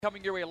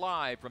Coming your way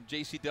live from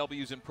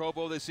JCW's in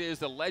Provo, this is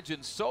the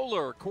Legend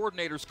Solar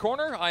Coordinator's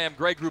Corner. I am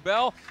Greg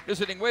Wrubell,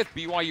 visiting with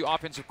BYU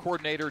Offensive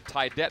Coordinator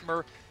Ty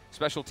Detmer,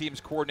 Special Teams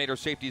Coordinator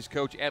Safeties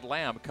Coach Ed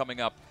Lamb, coming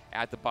up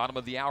at the bottom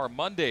of the hour.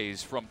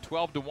 Mondays from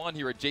 12 to 1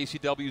 here at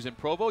JCW's in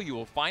Provo. You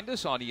will find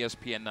us on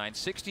ESPN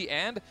 960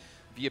 and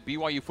via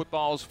BYU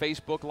Football's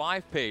Facebook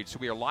Live page. So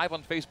we are live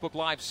on Facebook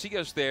Live. See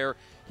us there,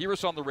 hear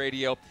us on the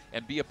radio,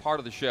 and be a part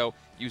of the show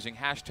using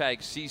hashtag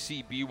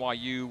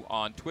CCBYU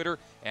on Twitter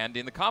and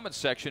in the comments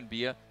section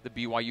via the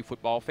BYU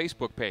Football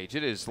Facebook page.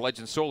 It is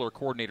Legend Solar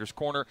Coordinator's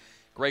Corner.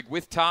 Greg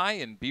with Ty,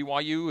 and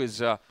BYU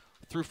is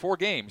through 4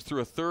 games,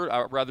 through a third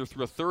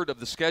of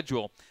the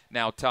schedule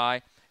now,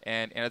 Ty.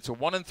 And it's a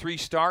 1-3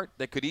 start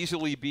that could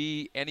easily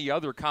be any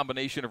other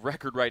combination of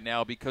record right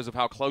now because of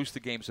how close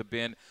the games have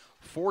been.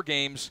 4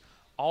 games,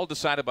 all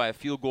decided by a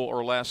field goal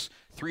or less.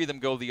 3 of them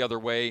go the other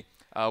way.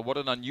 What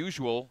an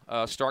unusual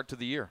start to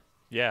the year.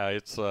 Yeah,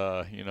 it's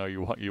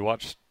you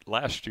watched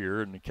last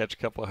year and you catch a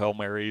couple of Hail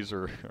Marys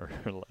or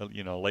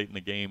late in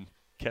the game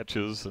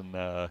catches and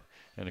a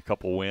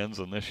couple wins,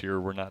 and this year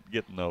we're not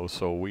getting those.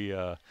 So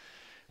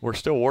we're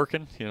still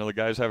working. The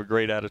guys have a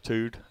great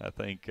attitude. I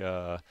think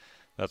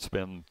that's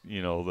been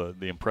the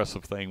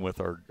impressive thing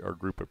with our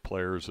group of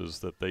players is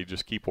that they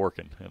just keep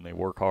working and they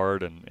work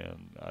hard.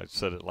 And I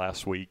said it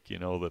last week,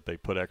 that they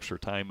put extra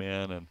time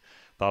in and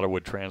thought it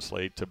would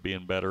translate to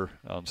being better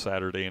on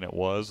Saturday, and it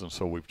was. And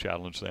so we've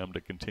challenged them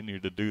to continue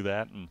to do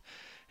that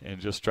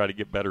and just try to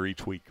get better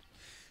each week.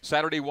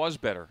 Saturday was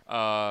better.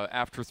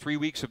 After 3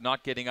 weeks of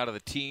not getting out of the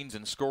teens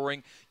and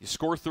scoring, you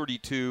score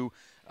 32.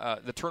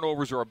 The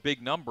turnovers are a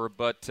big number,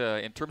 but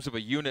in terms of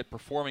a unit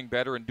performing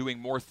better and doing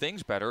more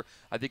things better,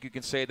 I think you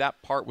can say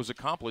that part was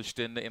accomplished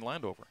in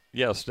Landover.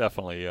 Yes,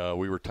 definitely.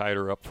 We were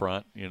tighter up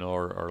front.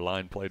 Our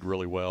line played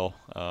really well.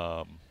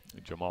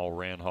 Jamal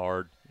ran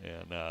hard,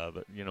 and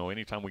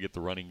anytime we get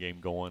the running game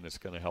going, it's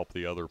going to help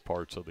the other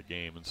parts of the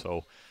game. And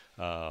so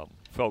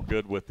felt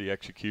good with the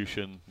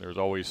execution. There's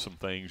always some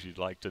things you'd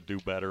like to do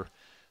better.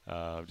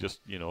 Just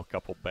a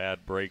couple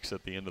bad breaks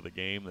at the end of the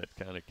game that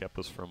kind of kept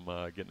us from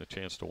getting a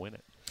chance to win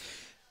it.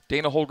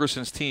 Dana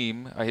Holgerson's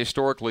team,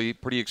 historically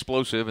pretty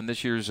explosive, and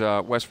this year's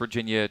West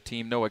Virginia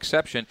team no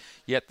exception.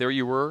 Yet there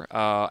you were,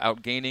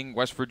 outgaining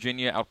West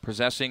Virginia,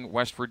 outpossessing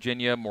West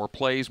Virginia, more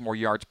plays, more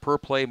yards per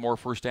play, more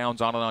first downs,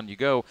 on and on you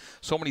go.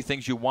 So many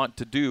things you want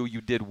to do, you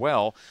did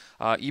well.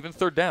 Even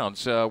third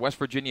downs. West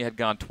Virginia had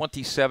gone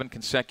 27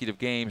 consecutive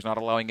games, not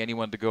allowing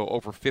anyone to go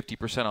over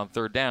 50% on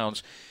third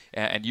downs,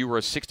 and you were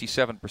a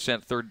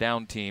 67% third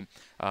down team.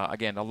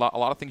 Again, a lot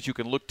of things you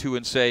can look to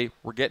and say,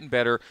 we're getting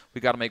better.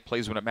 We got to make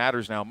plays when it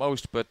matters now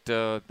most, but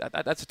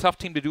that's a tough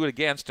team to do it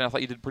against, and I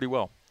thought you did pretty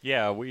well.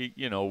 Yeah,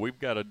 we've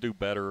got to do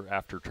better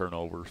after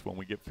turnovers. When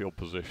we get field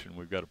position,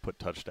 we've got to put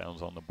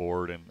touchdowns on the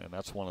board, and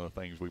that's one of the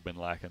things we've been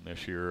lacking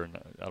this year. And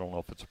I don't know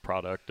if it's a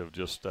product of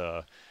just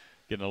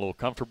getting a little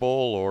comfortable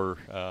or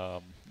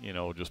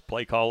just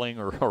play calling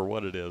or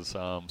what it is.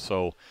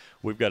 So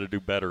we've got to do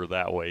better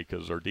that way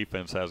because our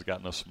defense has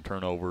gotten us some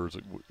turnovers.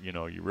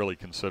 You really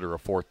consider a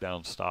fourth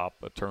down stop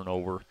a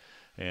turnover,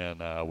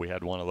 and we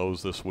had one of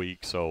those this week.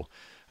 So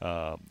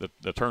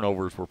the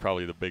turnovers were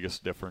probably the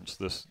biggest difference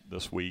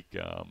this week,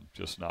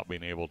 just not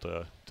being able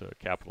to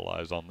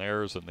capitalize on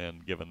theirs and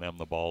then giving them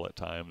the ball at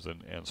times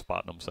and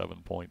spotting them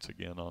 7 points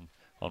again on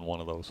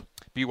one of those.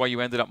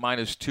 BYU ended up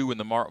 -2 in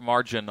the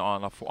margin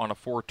on a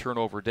 4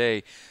 turnover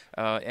day,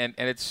 and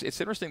it's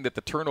interesting that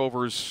the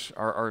turnovers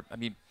are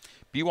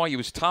BYU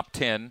was top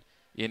 10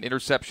 in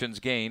interceptions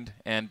gained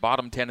and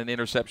bottom 10 in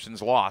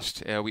interceptions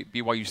lost.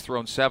 BYU's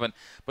thrown 7,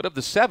 but of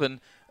the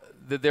 7,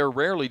 they're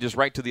rarely just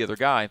right to the other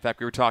guy. In fact,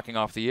 we were talking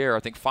off the air. I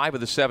think 5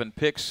 of the 7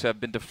 picks have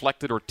been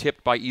deflected or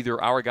tipped by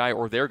either our guy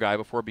or their guy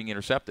before being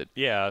intercepted.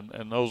 Yeah,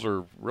 and those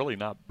are really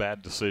not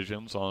bad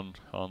decisions on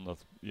the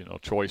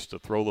choice to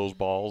throw those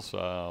balls.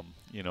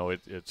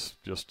 It's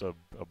just a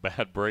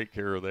bad break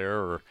here or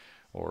there,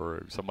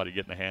 or somebody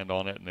getting a hand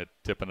on it and it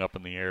tipping up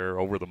in the air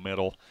over the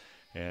middle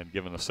and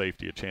giving the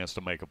safety a chance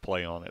to make a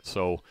play on it.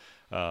 So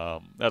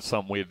that's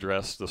something we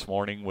addressed this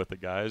morning with the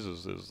guys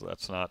is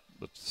that's not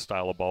the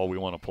style of ball we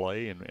want to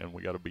play, and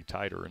we got to be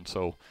tighter. And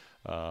so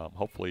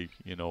hopefully,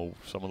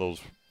 some of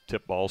those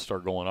tip balls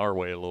start going our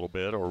way a little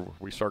bit, or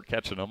we start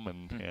catching them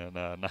and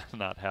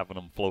not having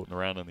them floating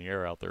around in the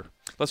air out there.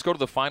 Let's go to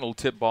the final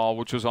tip ball,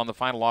 which was on the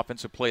final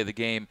offensive play of the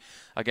game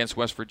against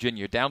West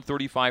Virginia. Down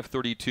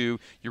 35-32.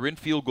 You're in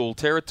field goal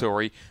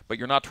territory, but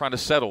you're not trying to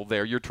settle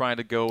there. You're trying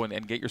to go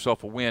and get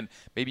yourself a win.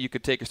 Maybe you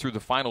could take us through the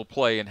final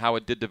play and how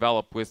it did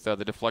develop with the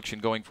deflection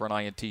going for an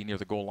INT near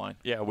the goal line.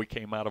 Yeah, we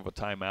came out of a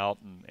timeout,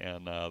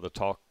 and the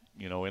talk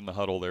in the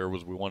huddle there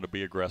was we wanted to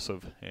be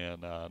aggressive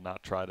and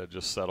not try to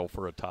just settle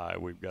for a tie.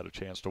 We've got a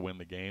chance to win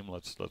the game.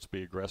 Let's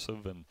be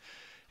aggressive.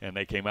 And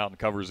they came out in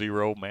cover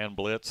 0, man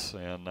blitz,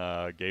 and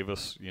gave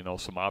us,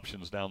 some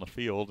options down the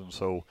field. And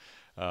so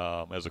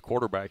as a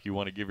quarterback, you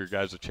want to give your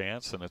guys a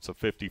chance, and it's a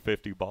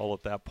 50-50 ball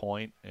at that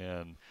point.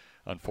 And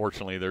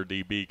unfortunately, their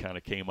DB kind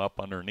of came up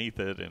underneath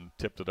it and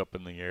tipped it up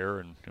in the air,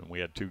 and we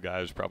had 2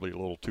 guys probably a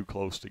little too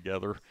close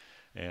together.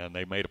 and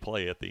they made a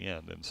play at the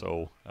end. And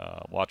so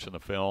watching the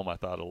film, I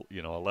thought,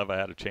 Aleva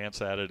had a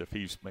chance at it if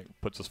he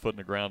puts his foot in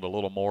the ground a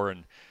little more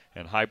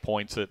and high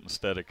points it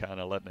instead of kind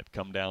of letting it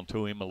come down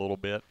to him a little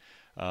bit.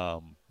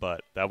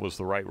 But that was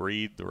the right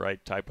read, the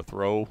right type of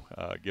throw,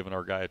 giving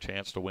our guy a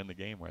chance to win the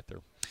game right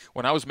there.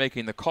 When I was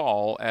making the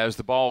call, as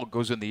the ball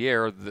goes in the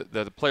air,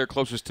 the player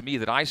closest to me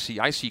that I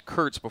see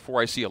Kurtz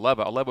before I see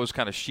Aleva. Aleva was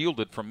kind of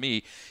shielded from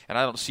me, and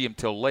I don't see him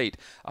till late.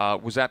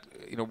 Was that,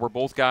 were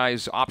both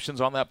guys options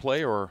on that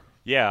play, or?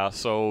 Yeah,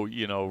 so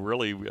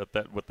really with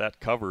that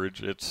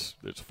coverage, it's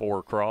 4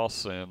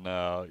 across and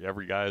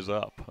every guy's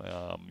up.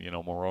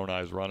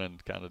 Moroni's running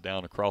kind of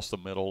down across the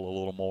middle a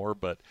little more,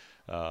 but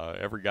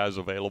every guy's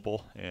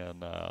available.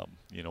 And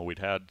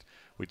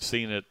we'd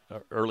seen it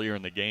earlier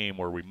in the game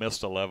where we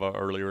missed Aleva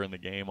earlier in the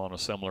game on a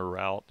similar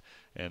route,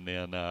 and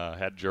then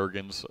had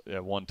Juergens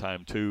at one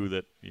time too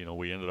that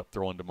we ended up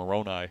throwing to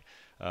Moroni,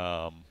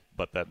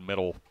 but that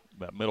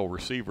middle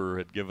receiver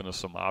had given us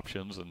some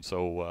options, and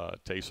so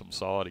Taysom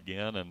saw it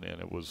again, and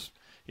it was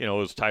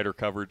tighter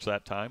coverage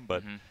that time,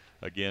 but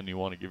again, you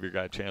want to give your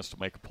guy a chance to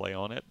make a play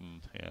on it,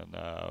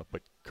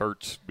 but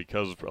Kurtz,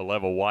 because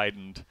Aleva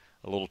widened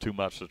a little too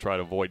much to try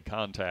to avoid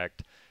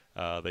contact,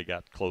 they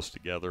got close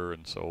together,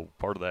 and so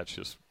part of that's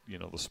just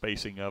the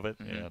spacing of it,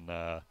 and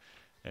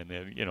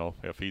then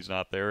if he's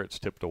not there, it's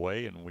tipped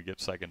away, and we get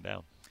second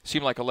down.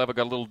 Seemed like Aleva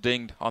got a little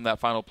dinged on that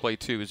final play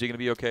too. Is he going to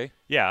be okay?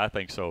 Yeah, I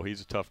think so. He's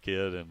a tough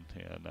kid, and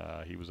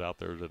he was out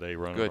there today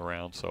running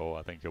around, so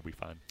I think he'll be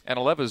fine. And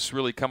Aleva's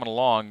really coming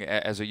along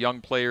as a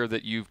young player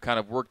that you've kind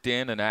of worked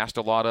in and asked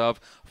a lot of.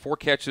 4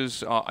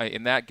 catches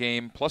in that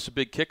game, plus a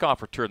big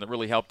kickoff return that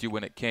really helped you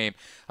when it came.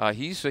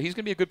 He's going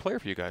to be a good player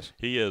for you guys.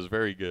 He is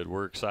very good.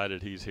 We're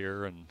excited he's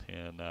here,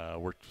 and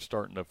we're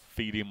starting to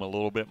feed him a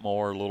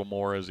little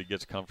more as he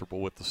gets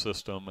comfortable with the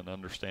system and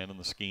understanding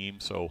the scheme.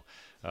 So,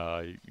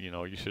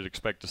 you should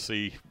expect to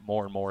see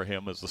more and more of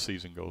him as the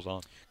season goes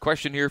on.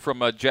 Question here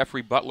from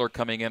Jeffrey Butler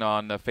coming in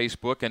on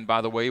Facebook. And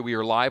by the way, we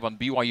are live on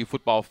BYU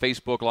Football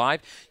Facebook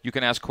Live. You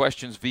can ask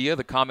questions via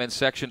the comment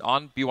section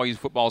on BYU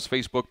Football's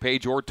Facebook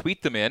page or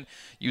tweet them in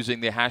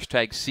using the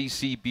hashtag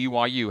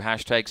CCBYU,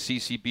 hashtag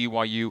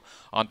CCBYU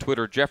on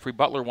Twitter. Jeffrey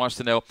Butler wants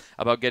to know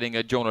about getting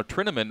Jonah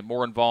Trinnaman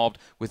more involved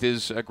with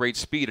his great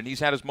speed. And he's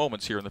had his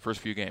moments here in the first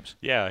few games.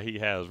 Yeah, he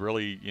has.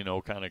 Really,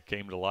 kind of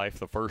came to life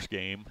the first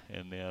game.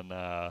 And then,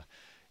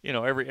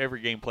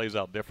 every game plays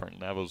out different,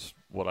 and that was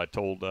what I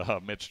told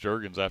Mitch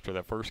Juergens after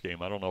that first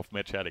game. I don't know if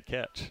Mitch had a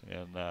catch,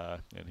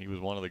 and he was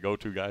one of the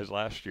go-to guys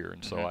last year.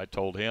 And so I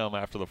told him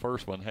after the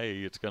first one, hey,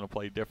 it's going to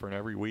play different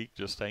every week.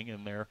 Just hang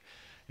in there.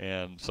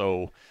 And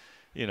so,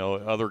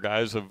 other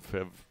guys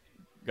have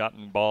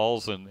gotten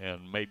balls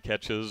and made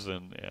catches,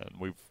 and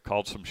we've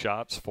called some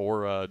shots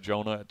for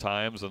Jonah at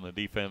times, and the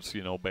defense,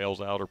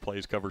 bails out or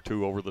plays cover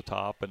 2 over the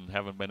top and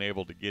haven't been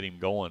able to get him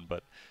going.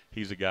 But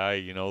he's a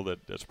guy,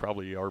 that's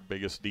probably our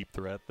biggest deep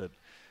threat that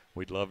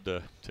we'd love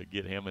to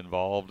get him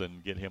involved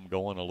and get him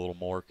going a little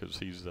more because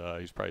he's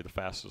probably the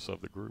fastest of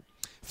the group.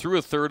 Through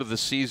a third of the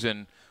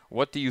season,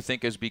 what do you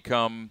think has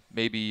become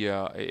maybe,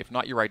 if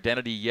not your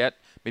identity yet,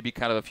 maybe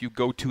kind of a few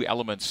go-to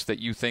elements that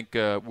you think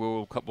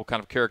will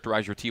kind of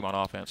characterize your team on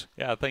offense?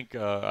 Yeah, I think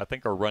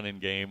our running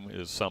game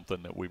is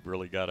something that we've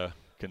really got to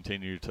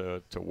continue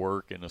to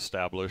work and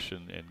establish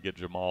and get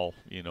Jamal,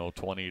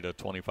 20 to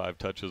 25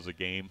 touches a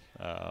game.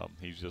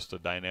 He's just a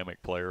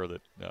dynamic player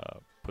that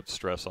puts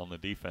stress on the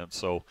defense.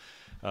 So,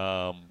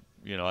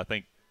 I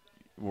think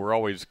we're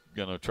always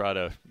going to try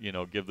to,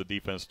 give the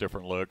defense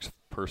different looks,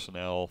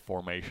 personnel,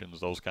 formations,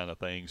 those kind of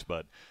things.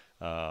 But,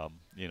 I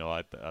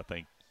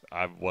think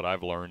what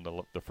I've learned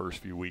the first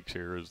few weeks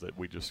here is that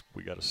we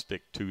got to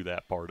stick to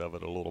that part of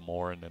it a little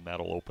more, and then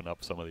that'll open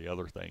up some of the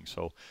other things.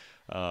 So,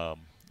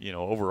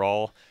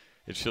 overall,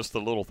 it's just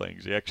the little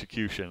things, the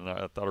execution.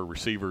 I thought our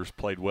receivers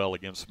played well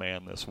against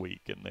man this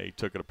week, and they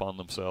took it upon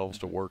themselves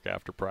to work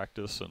after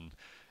practice, and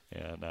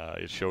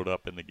it showed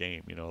up in the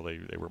game.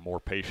 They were more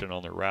patient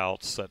on their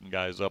routes, setting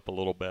guys up a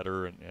little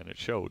better, and it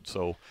showed.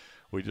 So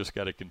we just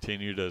got to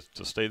continue to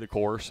stay the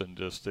course and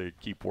just to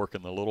keep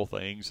working the little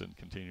things and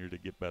continue to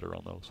get better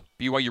on those.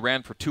 BYU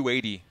ran for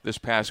 280 this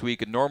past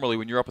week, and normally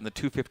when you're up in the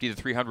 250 to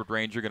 300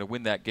 range, you're going to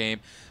win that game.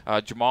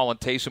 Jamal and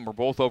Taysom were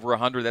both over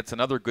 100. That's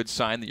another good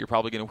sign that you're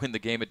probably going to win the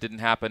game. It didn't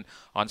happen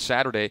on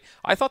Saturday.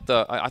 I thought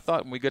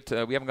when we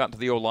haven't gotten to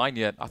the O-line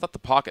yet, I thought the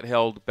pocket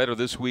held better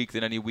this week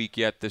than any week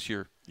yet this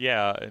year.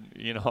 Yeah, and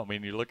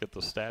you look at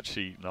the stat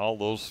sheet and all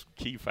those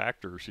key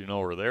factors,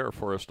 are there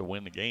for us to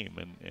win the game,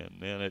 and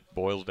then it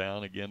boils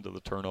down again to the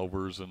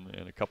turnovers and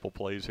a couple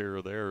plays here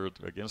or there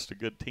against a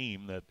good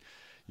team that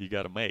you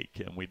got to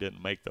make, and we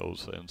didn't make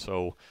those. And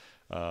so,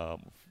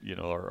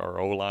 our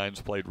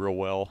O-lines played real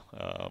well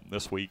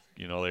this week.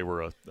 They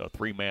were a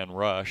 3-man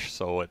rush,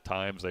 so at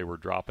times they were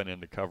dropping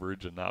into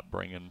coverage and not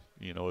bringing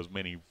as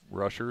many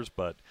rushers,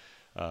 but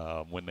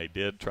when they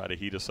did try to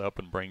heat us up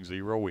and bring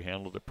zero, we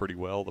handled it pretty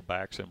well. The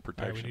backs in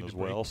protection as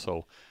well.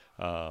 So,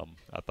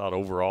 I thought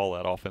overall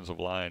that offensive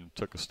line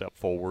took a step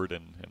forward,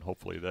 and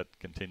hopefully that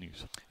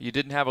continues. You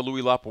didn't have a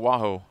Louis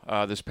Lapuaho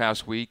this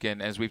past week,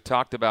 and as we've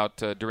talked about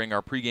during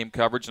our pregame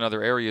coverage and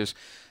other areas,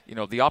 you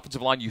know, the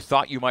offensive line you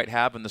thought you might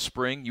have in the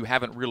spring, you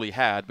haven't really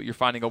had, but you're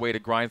finding a way to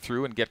grind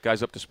through and get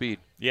guys up to speed.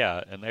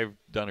 Yeah, and they've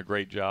done a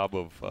great job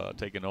of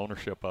taking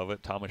ownership of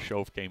it. Thomas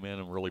Schoaf came in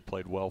and really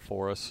played well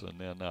for us, and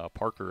then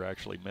Parker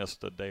actually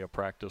missed a day of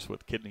practice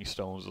with kidney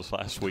stones this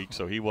last week,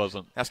 so he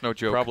wasn't That's no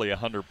joke. Probably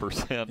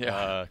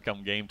 100%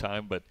 come game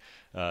time, but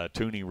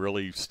Tooney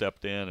really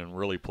stepped in and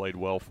really played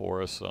well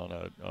for us on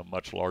a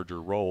much larger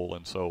role,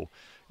 and so,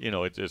 you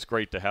know, it's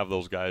great to have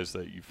those guys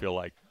that you feel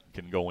like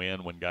can go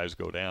in when guys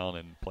go down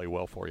and play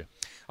well for you.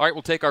 All right,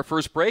 we'll take our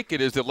first break. It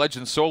is the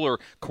Legend Solar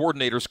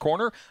Coordinator's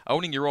Corner.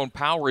 Owning your own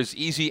power is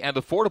easy and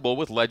affordable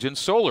with Legend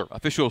Solar,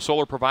 official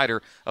solar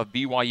provider of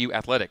BYU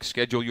Athletics.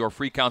 Schedule your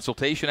free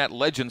consultation at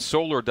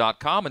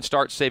legendsolar.com and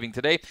start saving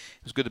today. It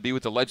was good to be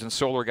with the Legend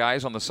Solar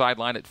guys on the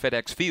sideline at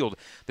FedEx Field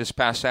this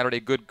past Saturday.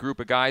 Good group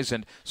of guys,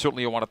 and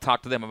certainly you'll want to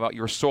talk to them about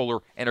your solar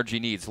energy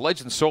needs.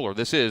 Legend Solar,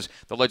 this is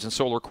the Legend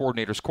Solar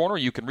Coordinator's Corner.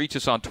 You can reach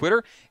us on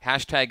Twitter,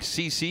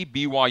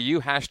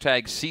 #CCBYU,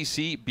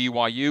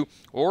 #CCBYU,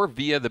 or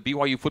via the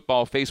BYU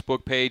Football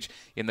Facebook page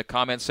in the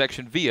comment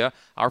section via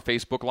our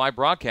Facebook Live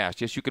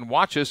broadcast. Yes, you can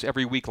watch us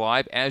every week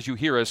live as you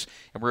hear us,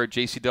 and we're at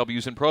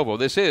JCW's in Provo.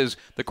 This is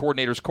the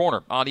Coordinator's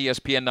Corner on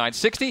ESPN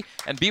 960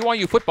 and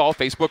BYU Football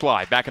Facebook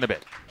Live. Back in a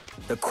bit.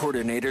 The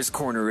Coordinator's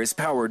Corner is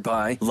powered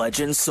by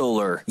Legend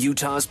Solar,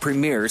 Utah's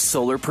premier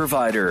solar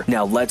provider.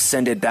 Now let's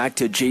send it back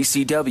to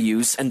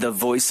JCW's and the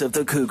voice of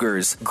the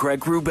Cougars, Greg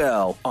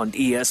Wrubell, on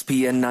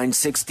ESPN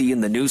 960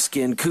 and the new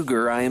skin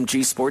Cougar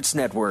IMG Sports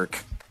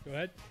Network. Go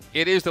ahead.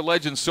 It is the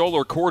Legend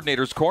Solar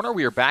Coordinator's Corner.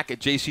 We are back at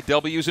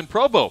JCW's in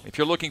Provo. If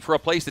you're looking for a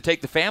place to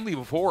take the family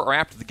before or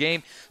after the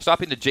game,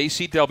 stop into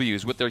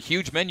JCW's with their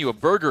huge menu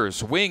of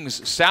burgers,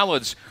 wings,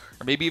 salads,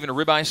 or maybe even a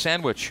ribeye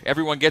sandwich.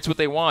 Everyone gets what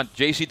they want.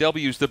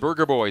 JCW's, the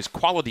Burger Boys,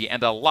 quality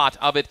and a lot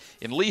of it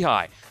in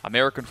Lehigh,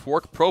 American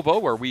Fork, Provo,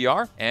 where we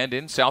are, and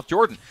in South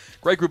Jordan.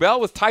 Greg Wrubell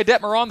with Ty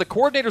Detmer on the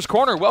Coordinator's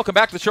Corner. Welcome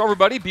back to the show,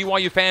 everybody.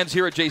 BYU fans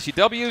here at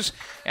JCW's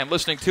and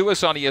listening to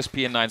us on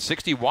ESPN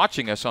 960,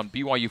 watching us on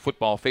BYU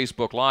Football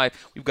Facebook Live.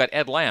 We've got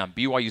Ed Lamb,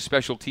 BYU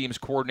Special Teams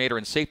Coordinator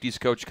and Safeties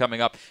Coach, coming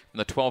up from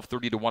the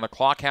 12:30 to 1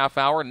 o'clock half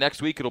hour.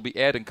 Next week, it'll be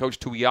Ed and Coach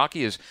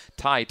Tuiaki as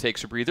Ty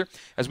takes a breather.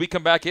 As we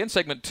come back in,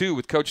 segment 2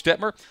 with Coach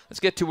Detmer, let's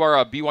get to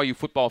our BYU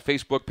Football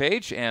Facebook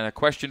page and a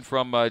question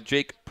from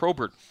Jake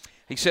Probert.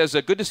 He says,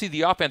 good to see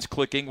the offense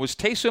clicking. Was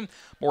Taysom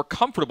more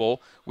comfortable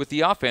with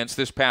the offense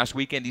this past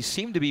weekend? He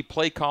seemed to be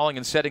play calling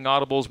and setting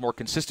audibles more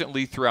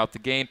consistently throughout the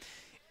game.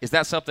 Is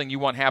that something you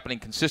want happening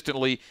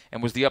consistently,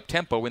 and was the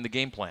up-tempo in the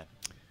game plan?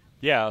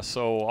 Yeah,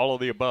 so all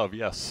of the above,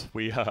 yes.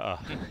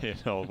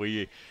 Taysom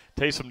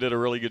did a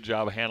really good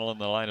job handling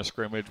the line of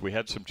scrimmage. We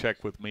had some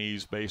check with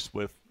me's based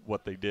with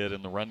what they did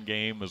in the run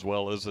game as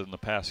well as in the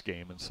pass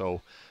game, and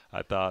so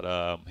I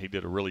thought he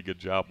did a really good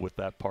job with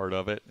that part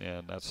of it,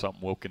 and that's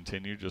something we'll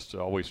continue, just to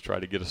always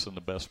try to get us in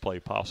the best play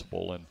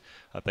possible. And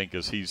I think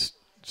as he's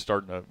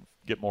starting to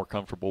get more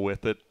comfortable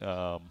with it,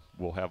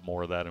 we'll have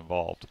more of that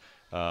involved.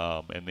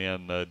 And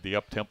then the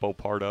up-tempo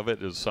part of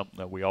it is something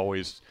that we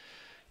always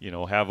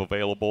have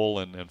available,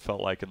 and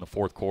felt like in the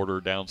fourth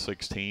quarter, down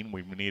 16,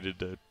 we needed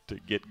to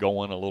get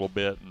going a little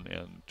bit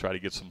and try to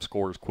get some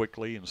scores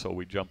quickly, and so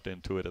we jumped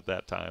into it at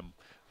that time.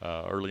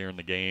 Earlier in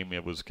the game,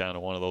 it was kind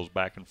of one of those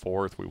back and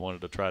forth. We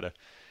wanted to try to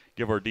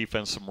give our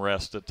defense some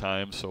rest at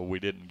times, so we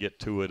didn't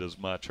get to it as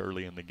much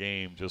early in the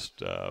game,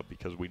 just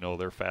because we know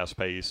they're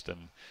fast-paced,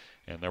 and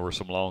there were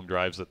some long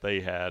drives that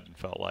they had, and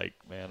felt like,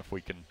 man, if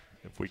we can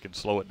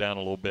slow it down a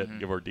little bit and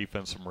give our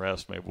defense some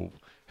rest, maybe we'll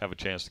have a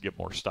chance to get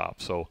more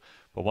stops.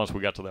 But once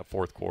we got to that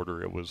fourth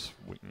quarter, it was,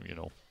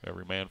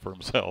 every man for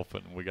himself,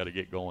 and we got to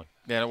get going.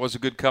 And it was a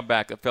good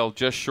comeback. It fell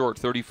just short,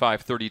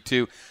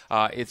 35-32.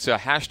 It's a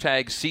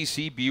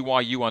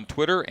 #CCBYU on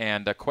Twitter,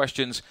 and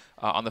questions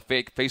on the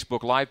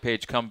Facebook Live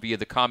page come via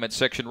the comment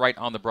section right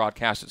on the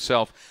broadcast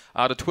itself.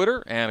 To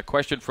Twitter, and a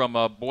question from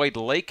Boyd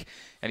Lake,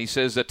 and he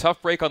says, a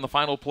tough break on the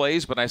final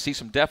plays, but I see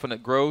some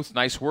definite growth.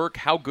 Nice work.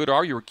 How good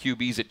are your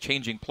QBs at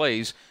changing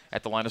plays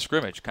at the line of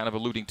scrimmage? Kind of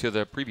alluding to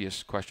the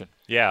previous question.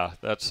 Yeah,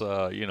 that's,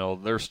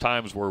 there's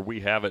times where we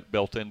have it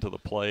built into the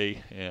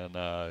play, and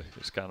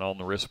it's kind of on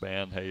the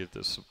wristband. Hey,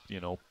 this,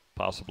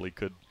 possibly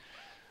could,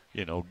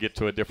 get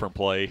to a different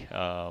play.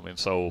 And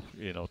so,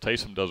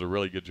 Taysom does a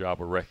really good job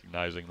of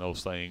recognizing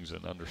those things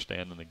and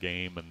understanding the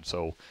game. And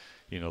so,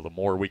 the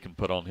more we can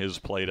put on his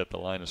plate at the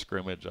line of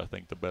scrimmage, I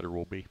think the better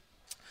we'll be.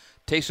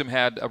 Taysom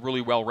had a really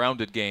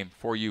well-rounded game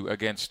for you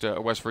against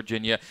West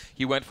Virginia.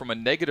 He went from a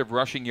negative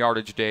rushing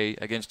yardage day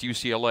against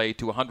UCLA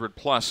to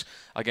 100-plus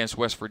against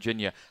West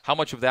Virginia. How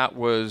much of that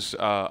was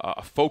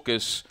a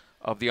focus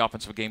of the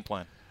offensive game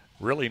plan?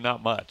 Really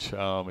not much.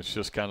 It's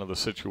just kind of the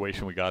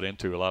situation we got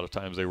into. A lot of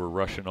times they were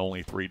rushing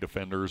only 3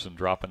 defenders and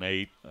dropping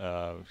 8.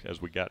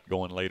 As we got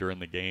going later in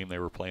the game, they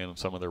were playing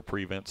some of their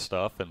prevent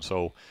stuff, and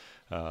so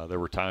there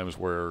were times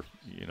where,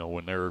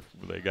 when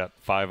they got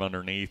 5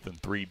 underneath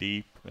and 3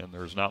 deep, and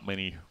there's not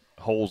many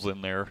holes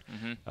in there,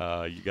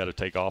 you got to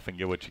take off and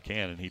get what you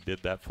can, and he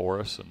did that for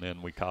us. And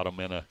then we caught him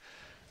in a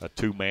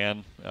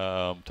two-man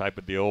type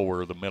of deal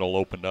where the middle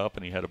opened up,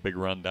 and he had a big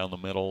run down the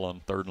middle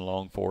on 3rd and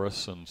long for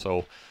us. And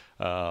so,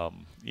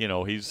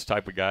 he's the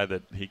type of guy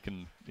that he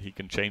can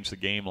change the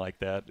game like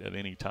that at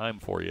any time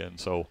for you. And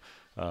so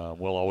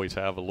we'll always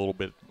have a little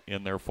bit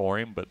in there for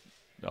him, but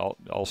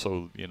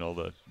also,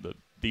 the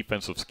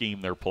defensive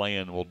scheme they're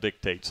playing will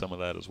dictate some of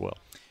that as well.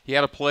 He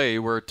had a play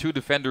where 2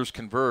 defenders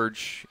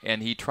converge,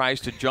 and he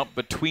tries to jump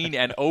between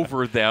and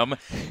over them,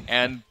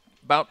 and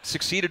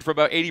succeeded for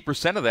about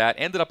 80% of that,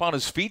 ended up on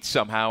his feet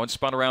somehow and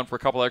spun around for a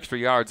couple extra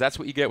yards. That's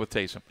what you get with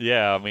Taysom.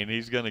 Yeah, I mean,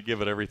 he's going to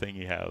give it everything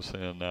he has.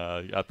 And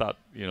I thought,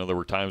 there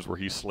were times where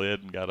he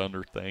slid and got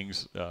under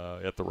things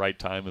at the right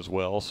time as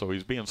well. So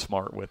he's being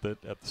smart with it.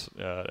 At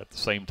the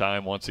same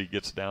time, once he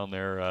gets down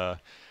there,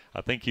 I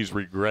think he's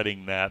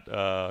regretting that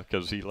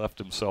because he left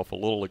himself a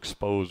little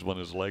exposed when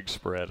his legs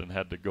spread and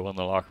had to go in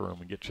the locker room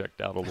and get checked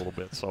out a little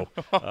bit. So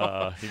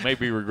he may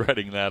be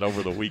regretting that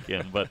over the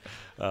weekend, but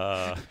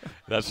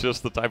that's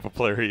just the type of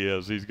player he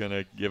is. He's going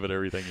to give it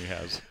everything he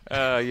has.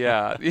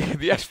 Yeah.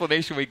 The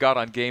explanation we got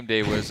on game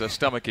day was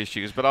stomach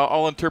issues, but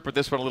I'll interpret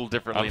this one a little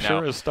differently now. I'm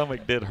sure his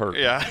stomach did hurt.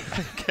 Yeah.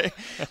 Okay.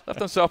 Left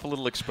himself a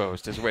little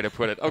exposed is a way to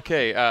put it.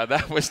 Okay.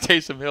 That was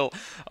Taysom Hill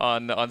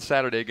on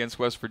Saturday against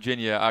West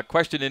Virginia. A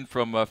question in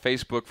from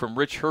Facebook from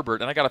Rich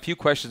Herbert, and I got a few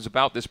questions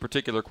about this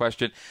particular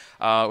question.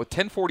 With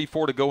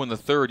 10:44 to go in the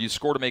third, you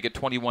score to make it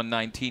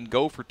 21-19.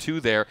 Go for 2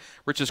 there.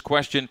 Rich's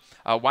question,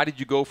 why did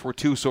you go for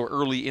 2 so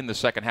early in the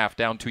second half?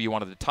 Down 2, you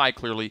wanted to tie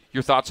clearly.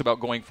 Your thoughts about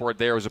going for it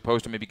there as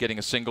opposed to maybe getting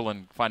a single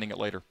and finding it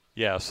later?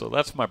 Yeah, so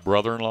that's my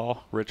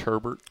brother-in-law, Rich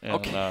Herbert, and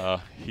okay.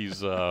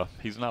 He's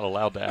not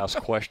allowed to ask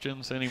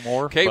questions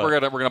anymore. Okay, we're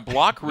gonna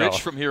block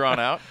Rich from here on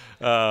out.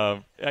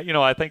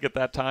 I think at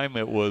that time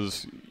it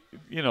was,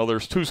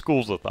 there's 2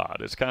 schools of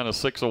thought. It's kind of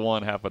 6 of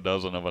one, half a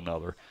dozen of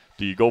another.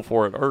 Do you go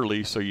for it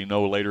early so you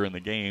know later in the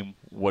game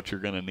what you're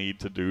going to need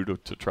to do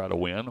to try to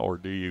win, or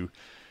do you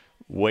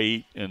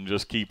wait and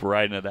just keep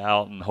riding it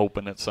out and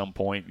hoping at some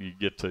point you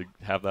get to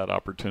have that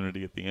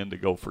opportunity at the end to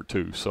go for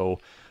 2? So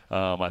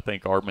I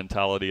think our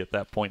mentality at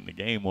that point in the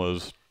game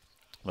was,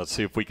 let's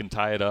see if we can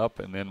tie it up,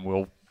 and then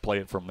we'll play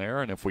it from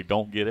there. And if we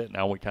don't get it,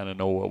 now we kind of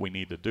know what we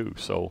need to do.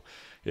 So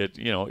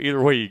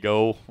either way you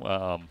go,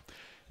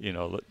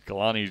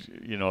 Kalani,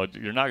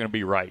 you're not going to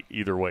be right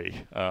either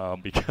way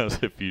because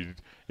if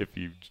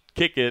you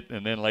kick it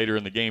and then later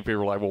in the game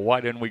people are like, well, why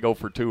didn't we go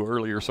for 2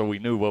 earlier so we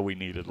knew what we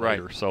needed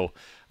later? So,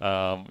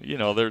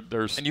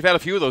 there's – And you've had a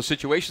few of those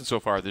situations so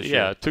far this year.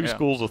 Yeah, 2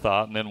 schools of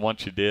thought, and then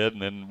once you did,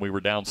 and then we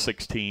were down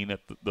 16 at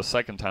the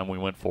second time we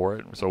went for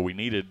it. So we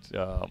needed,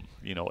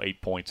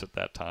 8 points at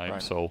that time.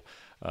 Right. So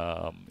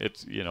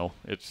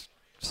it's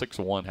 6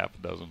 of one, half a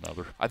dozen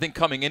other. I think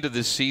coming into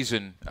this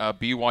season,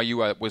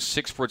 BYU was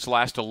 6 for its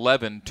last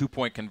 11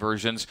 2-point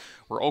conversions.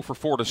 We're 0 for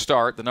 4 to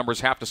start. The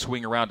numbers have to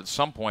swing around at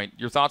some point.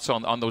 Your thoughts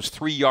on those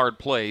 3-yard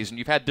plays, and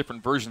you've had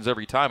different versions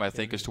every time, I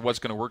think, as to what's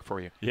going to work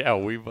for you. Yeah,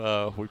 we've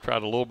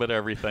tried a little bit of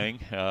everything,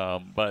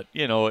 but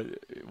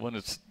when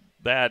it's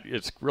that,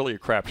 it's really a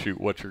crapshoot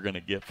what you're going to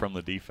get from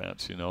the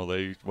defense.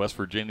 West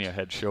Virginia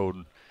had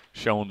shown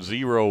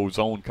 0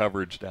 zone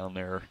coverage down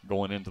there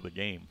going into the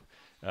game.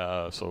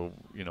 So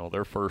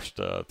their first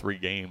 3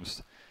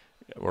 games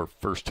or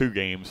first 2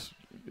 games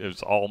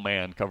is all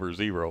man cover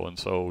 0, and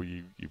so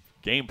you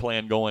game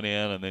plan going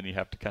in, and then you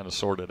have to kind of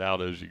sort it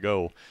out as you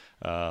go.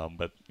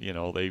 But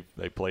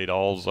they played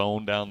all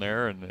zone down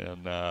there,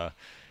 and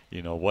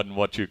wasn't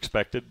what you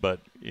expected. But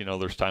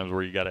there's times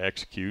where you got to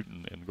execute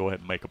and go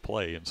ahead and make a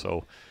play, and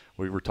so.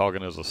 We were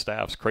talking as a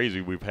staff, it's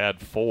crazy. We've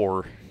had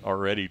 4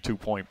 already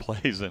 2-point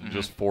plays in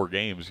just 4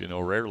 games.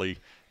 Rarely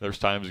there's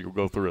times you'll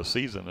go through a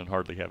season and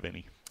hardly have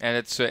any. And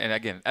it's and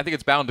again, I think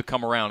it's bound to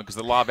come around because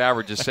the law of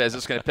averages says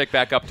it's going to pick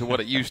back up to what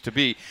it used to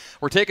be.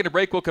 We're taking a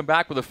break. We'll come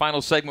back with a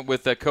final segment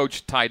with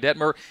Coach Ty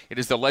Detmer. It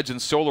is the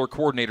Legend Solar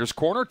Coordinator's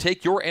Corner.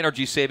 Take your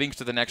energy savings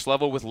to the next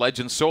level with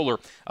Legend Solar,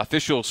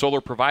 official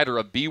solar provider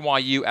of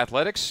BYU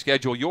Athletics.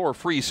 Schedule your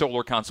free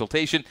solar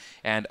consultation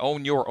and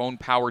own your own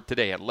power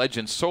today at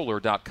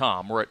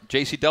legendsolar.com. We're at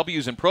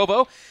JCW's in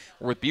Provo.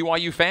 We're with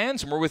BYU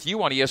fans, and we're with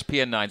you on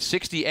ESPN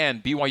 960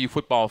 and BYU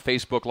Football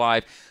Facebook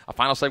Live. A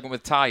final segment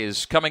with Ty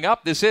is coming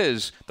up. This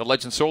is the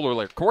Legend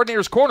Solar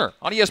Coordinator's Corner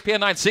on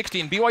ESPN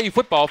 960 and BYU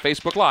Football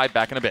Facebook Live.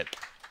 Back in a bit.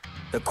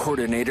 The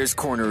Coordinator's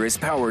Corner is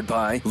powered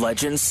by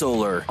Legend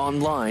Solar.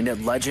 Online at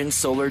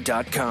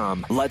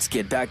legendsolar.com. Let's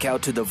get back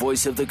out to the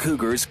voice of the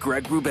Cougars,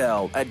 Greg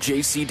Wrubell, at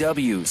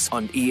JCW's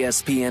on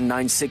ESPN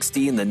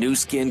 960 and the new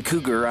Skin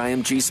Cougar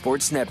IMG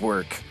Sports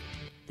Network.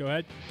 Go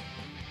ahead.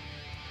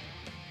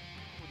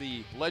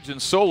 The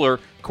Legend Solar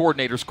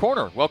Coordinator's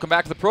Corner. Welcome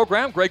back to the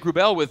program. Greg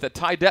Wrubell with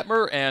Ty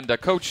Detmer and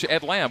Coach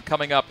Ed Lamb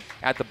coming up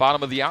at the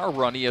bottom of the hour.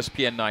 We're on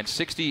ESPN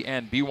 960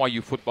 and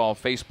BYU Football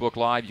Facebook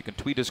Live. You can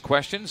tweet us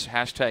questions,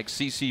 hashtag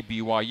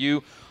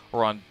CCBYU,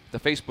 or on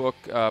the Facebook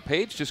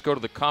page. Just go to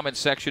the comment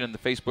section in the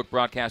Facebook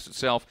broadcast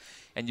itself,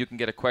 and you can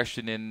get a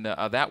question in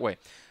that way.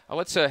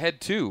 Let's head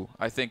to,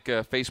 I think,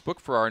 Facebook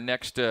for our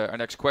next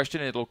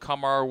question. It'll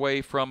come our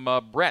way from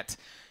Brett.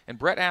 And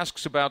Brett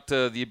asks about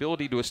the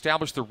ability to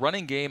establish the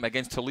running game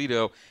against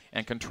Toledo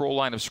and control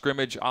line of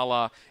scrimmage a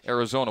la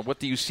Arizona. What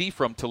do you see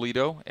from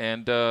Toledo?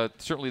 And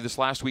certainly this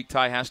last week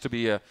tie has to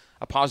be a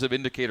positive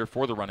indicator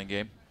for the running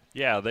game.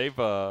 Yeah, they've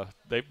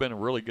been a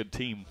really good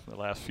team the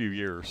last few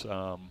years,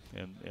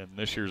 and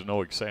this year's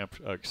no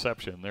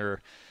exception.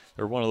 They're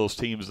one of those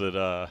teams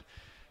that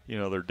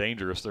they're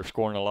dangerous. They're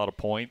scoring a lot of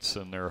points,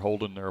 and they're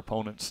holding their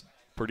opponents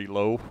pretty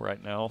low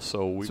right now.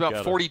 So we've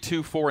got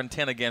 42,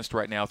 4-10 against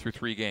right now through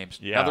 3 games.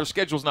 Yeah. Now their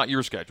schedule's not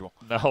your schedule.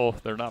 No,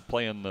 they're not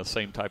playing the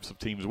same types of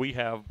teams we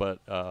have, but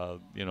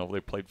they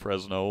played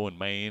Fresno and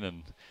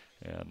Maine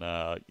and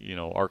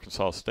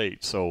Arkansas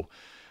State. So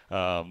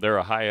they're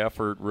a high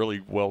effort,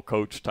 really well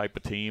coached type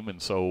of team, and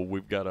so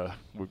we've got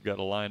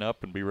to line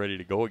up and be ready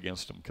to go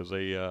against them because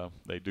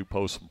they do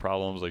pose some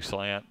problems. They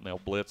slant and they'll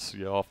blitz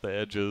you off the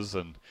edges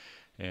and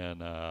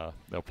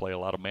they'll play a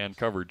lot of man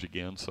coverage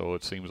again. So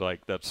it seems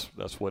like that's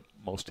what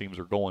most teams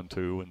are going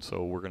to, and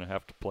so we're going to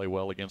have to play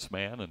well against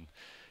man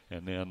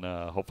and then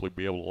hopefully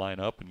be able to line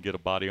up and get a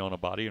body on a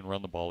body and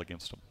run the ball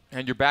against them.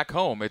 And you're back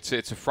home. It's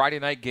a Friday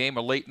night game,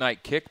 a late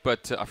night kick,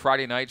 but a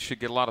Friday night should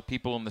get a lot of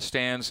people in the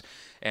stands.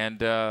 And,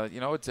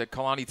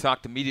 Kalani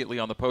talked immediately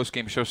on the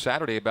postgame show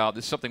Saturday about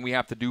this is something we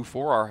have to do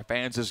for our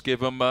fans is give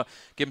them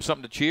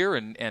something to cheer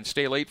and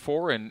stay late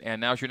for, and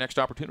now's your next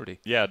opportunity.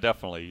 Yeah,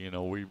 definitely.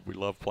 We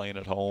love playing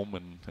at home,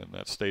 and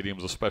that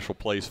stadium's a special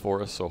place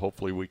for us, so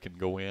hopefully we can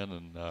go in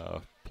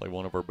and play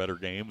one of our better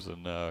games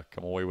and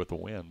come away with a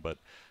win. But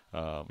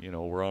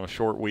we're on a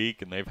short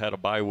week, and they've had a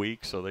bye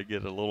week, so they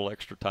get a little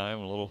extra time,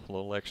 a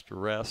little extra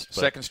rest. But,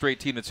 second straight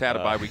team that's had a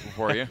bye week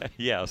before you.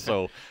 Yeah,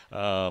 so,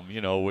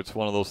 it's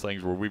one of those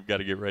things where we've got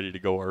to get ready to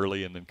go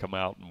early and then come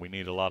out, and we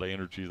need a lot of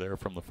energy there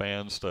from the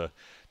fans to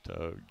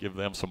give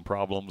them some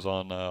problems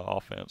on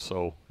offense.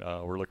 So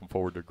we're looking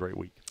forward to a great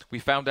week. We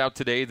found out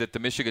today that the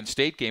Michigan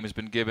State game has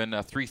been given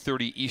a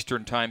 3:30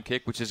 Eastern time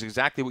kick, which is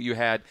exactly what you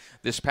had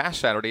this past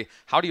Saturday.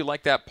 How do you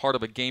like that part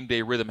of a game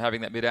day rhythm,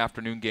 having that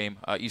mid-afternoon game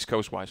East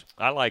Coast-wise?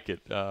 I like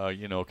it,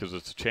 because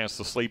it's a chance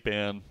to sleep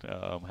in,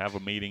 have a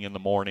meeting in the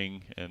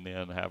morning, and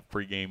then have a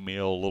pregame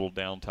meal, a little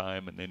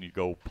downtime, and then you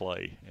go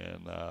play.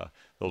 And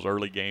those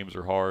early games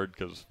are hard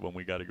because when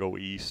we got to go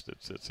east,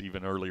 it's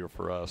even earlier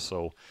for us.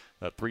 So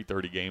that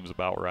 3:30 game is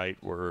about right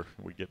where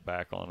we get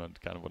back on a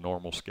kind of a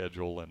normal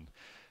schedule and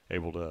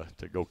able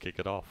to go kick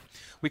it off.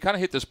 We kind of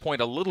hit this point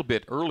a little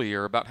bit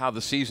earlier about how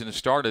the season has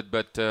started,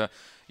 but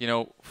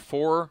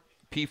 4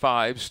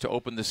 P5s to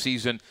open the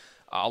season.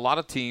 A lot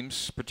of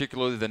teams,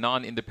 particularly the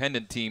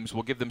non-independent teams,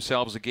 will give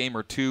themselves a game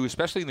or two,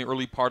 especially in the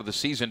early part of the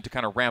season, to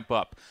kind of ramp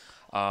up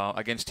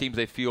against teams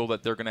they feel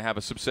that they're going to have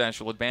a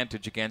substantial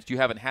advantage against. You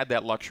haven't had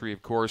that luxury,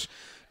 of course.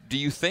 Do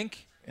you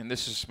think, and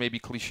this is maybe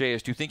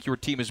cliche-ish, do you think your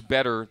team is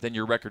better than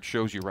your record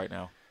shows you right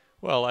now?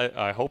 Well,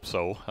 I hope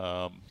so.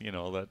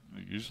 That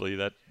usually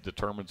that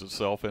determines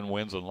itself in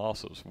wins and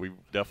losses. We've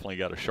definitely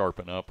got to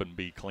sharpen up and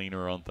be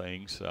cleaner on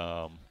things,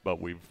 but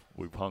we've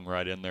hung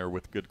right in there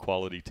with good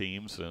quality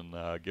teams and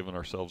given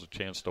ourselves a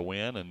chance to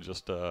win, and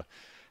just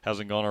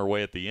hasn't gone our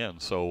way at the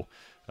end. So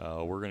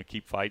we're going to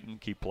keep fighting,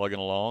 keep plugging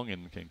along,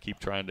 and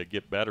keep trying to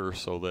get better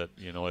so that,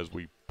 as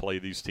we play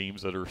these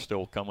teams that are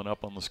still coming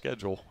up on the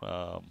schedule,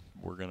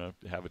 we're going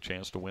to have a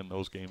chance to win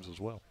those games as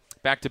well.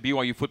 Back to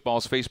BYU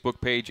football's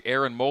Facebook page,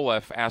 Aaron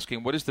Molef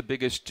asking, what is the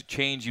biggest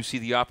change you see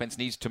the offense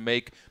needs to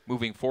make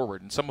moving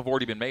forward? And some have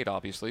already been made,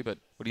 obviously, but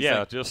what do you think?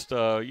 Yeah, just,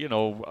 I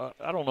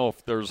don't know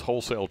if there's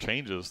wholesale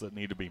changes that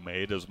need to be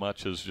made as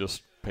much as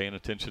just paying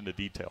attention to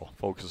detail,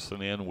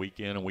 focusing in and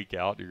week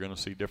out. You're going to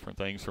see different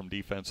things from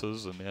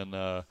defenses, and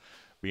then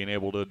being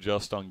able to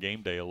adjust on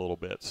game day a little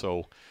bit.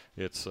 So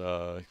it's,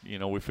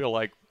 we feel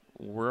like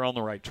we're on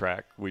the right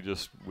track. We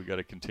got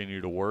to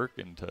continue to work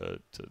and to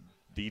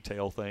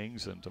detail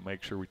things and to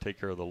make sure we take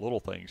care of the little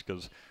things,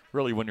 because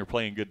really when you're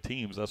playing good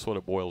teams, that's what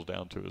it boils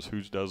down to, is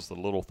who does the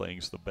little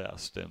things the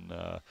best. And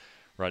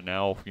right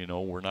now,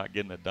 we're not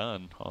getting it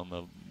done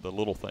on the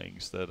little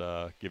things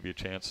that give you a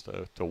chance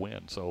to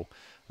win. So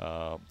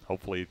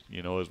hopefully,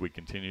 as we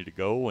continue to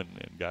go and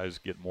guys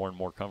get more and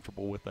more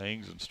comfortable with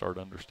things and start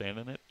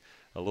understanding it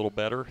a little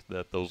better,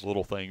 that those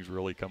little things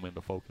really come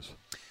into focus.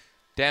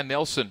 Dan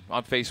Nelson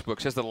on Facebook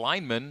says the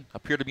linemen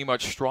appear to be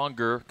much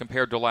stronger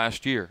compared to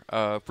last year.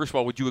 First of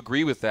all, would you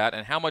agree with that?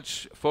 And how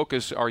much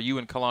focus are you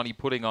and Kalani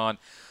putting on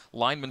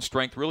lineman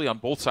strength really on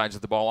both sides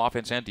of the ball,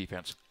 offense and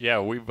defense? Yeah,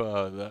 we've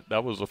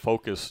that was a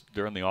focus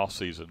during the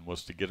offseason,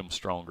 was to get them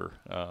stronger,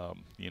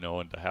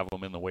 and to have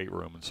them in the weight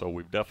room. And so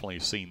we've definitely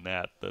seen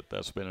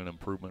that's been an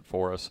improvement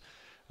for us.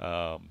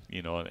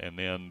 And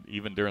then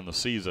even during the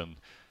season,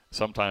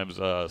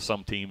 sometimes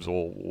some teams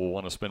will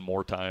want to spend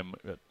more time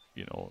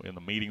in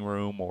the meeting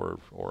room or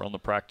on the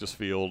practice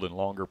field and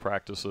longer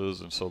practices,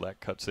 and so that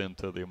cuts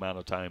into the amount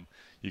of time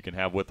you can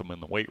have with them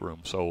in the weight room.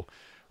 So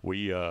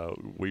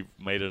we've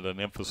made it an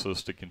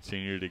emphasis to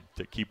continue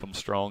to keep them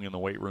strong in the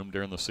weight room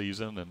during the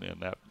season,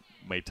 and that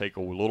may take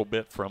a little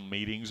bit from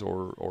meetings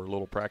or a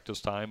little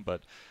practice time,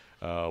 but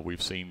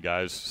we've seen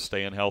guys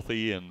staying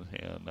healthy, and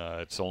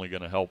it's only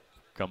going to help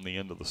come the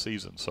end of the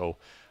season. So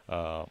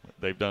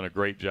they've done a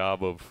great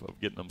job of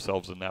getting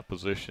themselves in that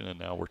position, and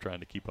now we're trying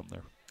to keep them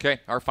there. Okay,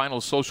 our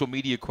final social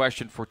media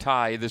question for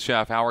Ty this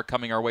half hour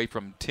coming our way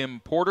from Tim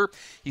Porter.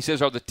 He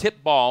says, are the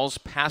tip balls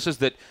passes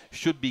that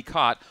should be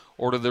caught,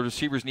 or do the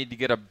receivers need to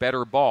get a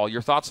better ball?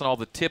 Your thoughts on all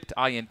the tipped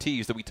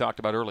INTs that we talked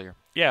about earlier?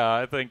 Yeah,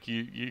 I think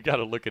you got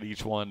to look at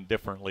each one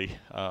differently.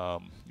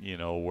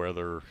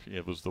 Whether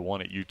it was the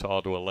one at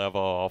Utah to Aleva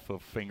off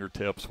of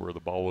fingertips where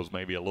the ball was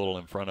maybe a little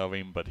in front of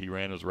him, but he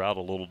ran his route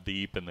a little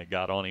deep and they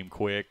got on him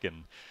quick,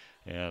 and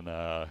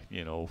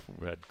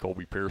we had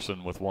Colby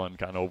Pearson with one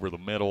kind of over the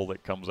middle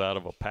that comes out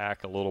of a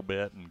pack a little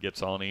bit and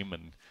gets on him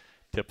and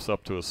tips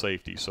up to a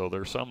safety. So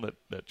there's some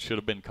that should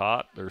have been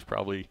caught. There's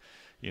probably,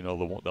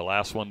 the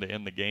last one to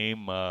end the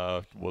game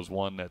was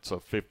one that's a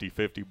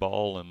 50-50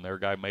 ball, and their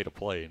guy made a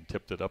play and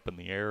tipped it up in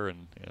the air,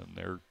 and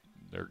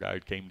their guy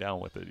came down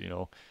with it. It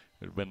would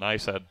have been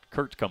nice had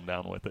Kurtz come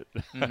down with it,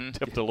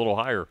 tipped a little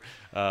higher,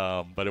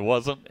 but it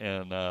wasn't.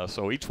 And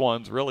so each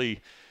one's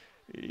really –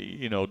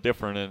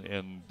 different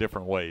in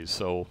different ways.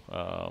 So,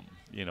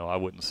 I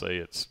wouldn't say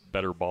it's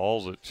better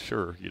balls.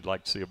 Sure, you'd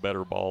like to see a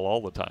better ball all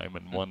the time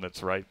and one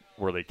that's right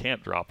where they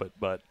can't drop it.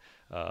 But,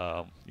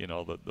 the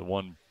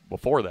one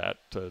before that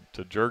to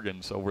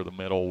Juergens over the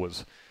middle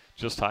was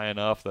just high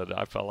enough that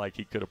I felt like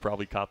he could have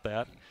probably caught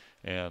that.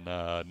 And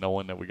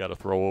knowing that we got to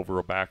throw over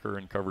a backer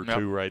and cover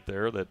two right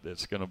there, that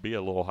it's going to be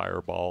a little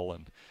higher ball.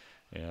 And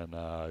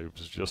it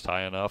was just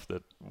high enough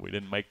that we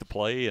didn't make the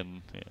play,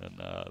 and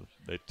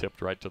they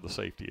tipped right to the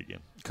safety again.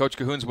 Coach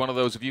Cahoon's one of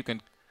those, if you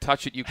can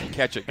touch it, you can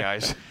catch it,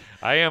 guys.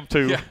 I am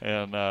too, yeah.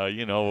 And,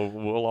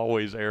 we'll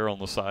always err on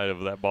the side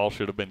of that ball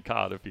should have been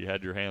caught if you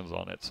had your hands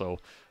on it. So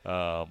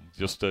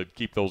just to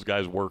keep those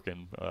guys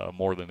working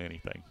more than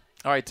anything.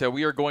 All right,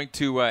 we are going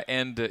to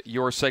end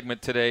your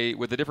segment today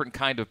with a different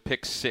kind of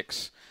pick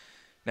six.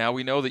 Now,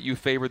 we know that you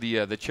favor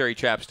the cherry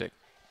chapstick.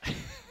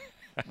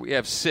 We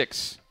have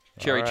 6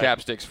 cherry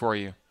chapsticks for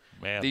you.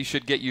 Man. These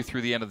should get you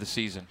through the end of the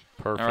season.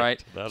 Perfect.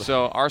 All right?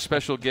 So our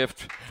special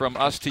gift from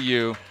us to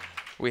you,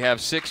 we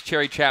have 6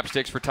 cherry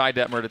chapsticks for Ty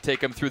Detmer to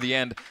take him through the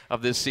end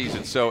of this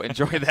season. So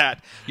enjoy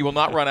that. You will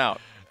not run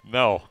out.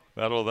 No.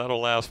 That'll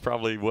last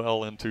probably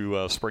well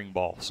into spring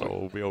ball, so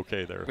we'll be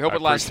okay there. We hope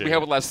it lasts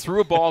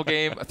through a bowl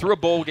game,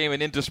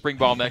 and into spring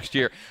ball next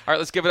year. All right,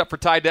 let's give it up for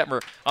Ty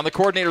Detmer on the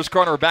Coordinator's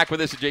Corner. We're back with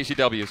this at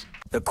JCW's.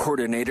 The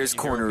Coordinator's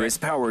Corner is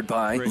powered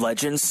by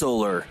Legend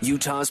Solar,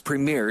 Utah's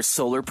premier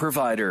solar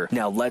provider.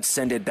 Now let's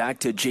send it back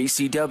to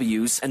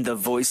JCW's and the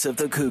voice of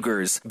the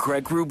Cougars,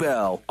 Greg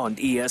Wrubell, on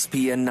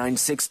ESPN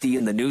 960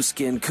 and the new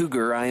skin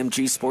Cougar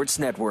IMG Sports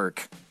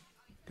Network.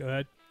 Go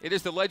ahead. It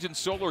is the Legend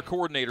Solar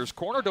Coordinator's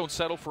Corner. Don't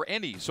settle for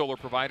any solar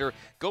provider.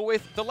 Go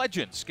with the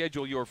Legend.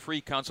 Schedule your free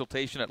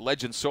consultation at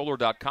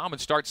legendsolar.com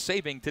and start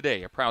saving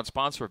today. A proud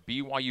sponsor of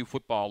BYU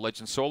football,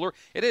 Legend Solar.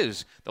 It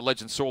is the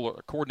Legend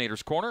Solar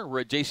Coordinator's Corner. We're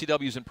at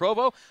JCW's in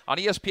Provo on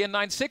ESPN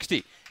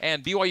 960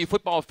 and BYU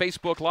Football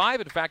Facebook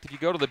Live. In fact, if you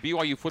go to the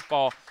BYU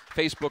Football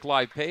Facebook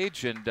Live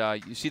page and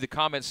you see the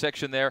comment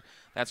section there,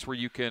 that's where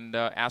you can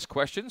ask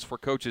questions for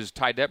coaches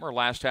Ty Detmer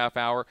last half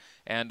hour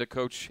and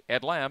Coach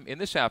Ed Lamb in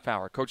this half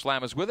hour. Coach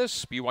Lamb is with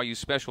us, BYU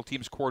Special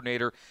Teams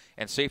Coordinator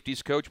and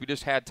Safeties Coach. We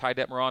just had Ty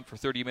Detmer on for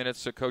 30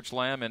 minutes, Coach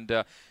Lamb,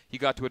 and he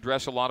got to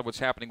address a lot of what's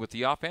happening with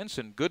the offense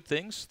and good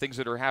things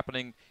that are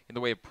happening in the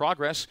way of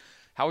progress.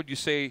 How would you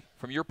say,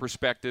 from your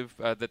perspective,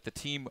 that the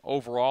team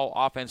overall,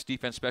 offense,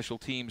 defense, special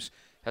teams,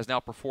 has now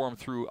performed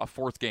through a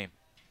 4th game?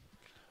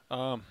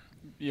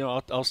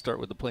 I'll start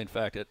with the plain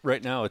fact.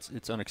 Right now,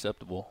 it's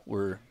unacceptable.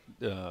 Where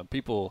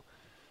people,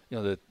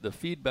 the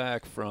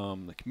feedback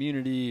from the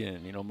community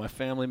and my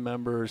family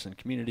members and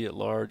community at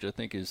large, I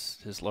think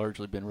has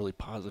largely been really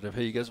positive.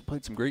 Hey, you guys have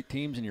played some great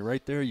teams, and you're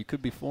right there. You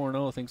could be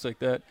 4-0, things like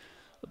that.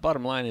 The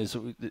bottom line is,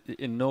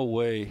 in no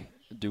way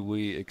do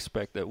we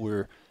expect that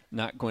we're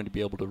not going to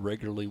be able to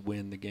regularly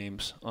win the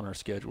games on our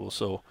schedule.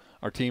 So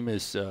our team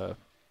is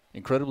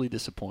incredibly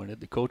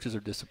disappointed. The coaches are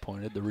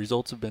disappointed. The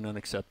results have been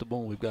unacceptable,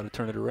 and we've got to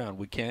turn it around.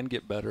 We can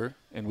get better,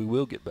 and we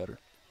will get better.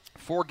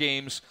 4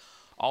 games,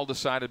 all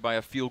decided by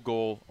a field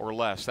goal or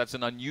less. That's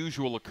an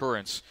unusual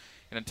occurrence.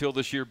 And until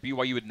this year,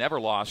 BYU had never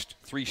lost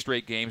 3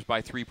 straight games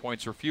by 3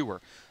 points or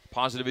fewer.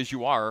 Positive as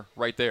you are,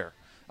 right there.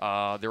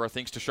 There are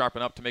things to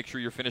sharpen up to make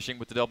sure you're finishing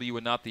with the W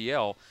and not the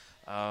L.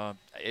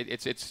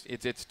 It's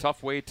a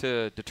tough way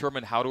to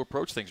determine how to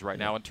approach things right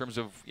now in terms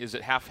of, is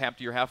it half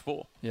empty or half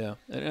full? Yeah,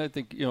 and I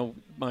think,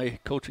 my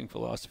coaching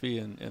philosophy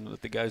and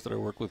the guys that I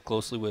work with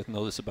closely with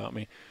know this about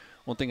me.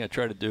 One thing I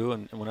try to do,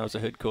 and when I was a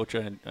head coach,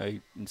 I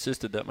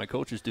insisted that my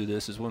coaches do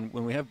this, is when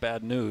we have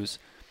bad news,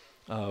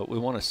 we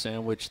want to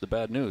sandwich the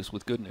bad news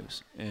with good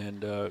news.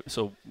 And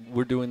so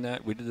we're doing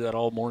that. We did that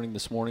all morning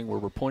this morning, where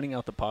we're pointing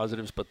out the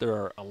positives, but there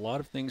are a lot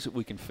of things that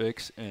we can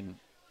fix, and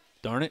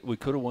darn it, we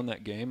could have won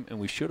that game, and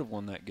we should have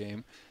won that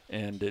game,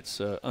 and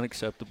it's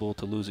unacceptable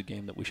to lose a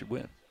game that we should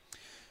win.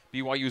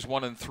 BYU's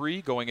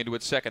 1-3 going into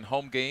its second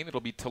home game. It'll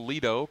be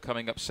Toledo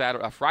coming up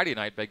Friday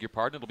night,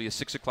 It'll be a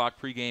 6 o'clock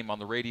pregame on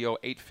the radio,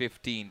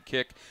 8:15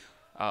 kick.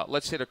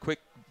 Let's hit a quick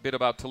bit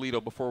about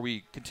Toledo before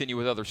we continue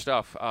with other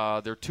stuff.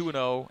 They're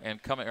 2-0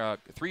 and coming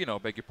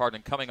 3-0, beg your pardon,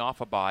 and coming off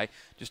a bye,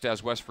 just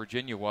as West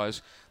Virginia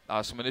was.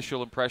 Some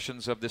initial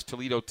impressions of this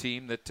Toledo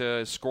team that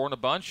is scoring a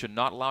bunch and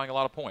not allowing a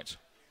lot of points.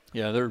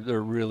 Yeah,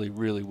 they're really,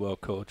 really well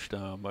coached.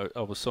 I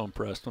was so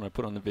impressed when I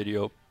put on the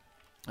video.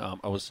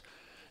 I was,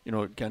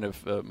 kind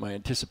of my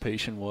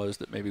anticipation was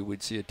that maybe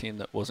we'd see a team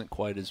that wasn't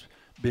quite as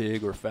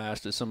big or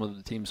fast as some of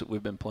the teams that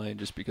we've been playing,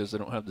 just because they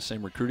don't have the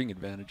same recruiting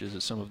advantages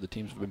as some of the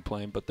teams we've been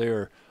playing. But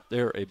they're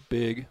a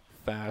big,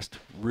 fast,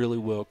 really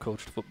well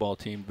coached football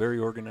team, very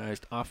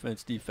organized,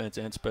 offense, defense,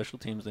 and special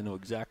teams. They know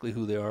exactly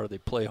who they are. They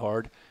play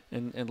hard,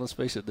 and let's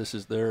face it, this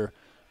is their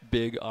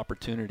big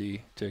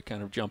opportunity to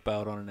kind of jump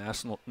out on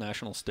a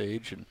national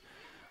stage, and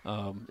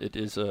it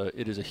is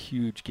a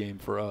huge game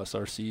for us.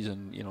 Our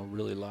season,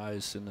 really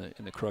lies in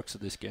the crux of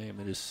this game.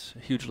 It is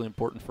hugely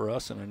important for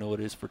us, and I know it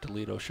is for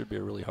Toledo. Should be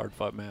a really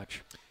hard-fought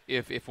match.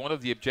 If one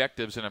of the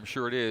objectives, and I'm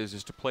sure it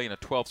is to play in a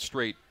 12th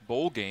straight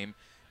bowl game,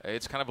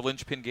 it's kind of a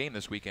linchpin game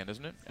this weekend,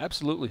 isn't it?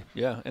 Absolutely,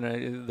 yeah,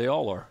 and they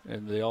all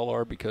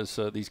are, because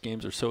these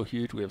games are so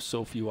huge. We have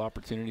so few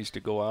opportunities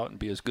to go out and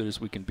be as good as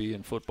we can be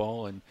in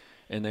football, and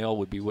they all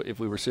would be. If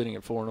we were sitting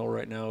at 4-0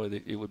 right now,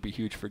 it would be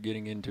huge for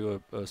getting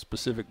into a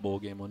specific bowl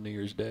game on New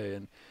Year's Day,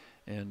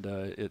 and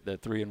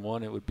at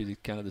 3-1, it would be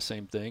kind of the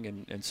same thing.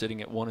 And sitting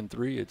at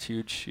 1-3, it's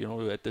huge.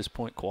 At this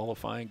point,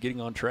 qualifying,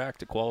 getting on track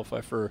to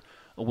qualify for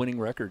a winning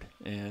record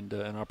and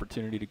an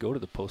opportunity to go to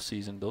the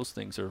postseason. Those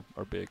things are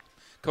big.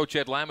 Coach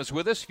Ed Lamb is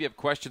with us. If you have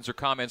questions or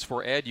comments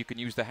for Ed, you can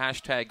use the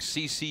hashtag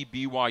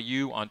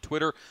CCBYU on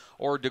Twitter,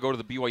 or to go to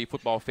the BYU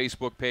Football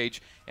Facebook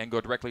page and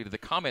go directly to the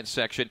comments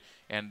section,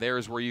 and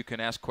there's where you can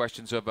ask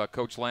questions of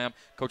Coach Lamb.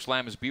 Coach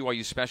Lamb is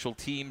BYU Special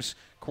Teams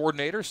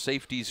Coordinator,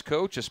 Safeties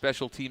Coach. A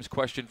special teams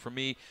question for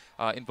me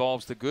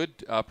involves the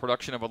good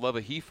production of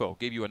Aleva Hifo.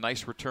 Gave you a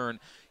nice return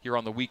here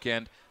on the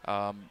weekend.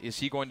 Is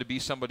he going to be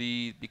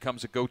somebody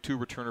becomes a go-to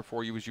returner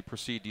for you as you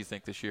proceed, do you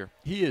think, this year?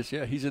 He is,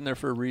 yeah. He's in there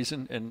for a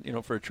reason,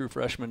 and for a true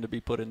freshman to be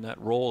put in that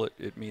role,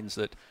 it means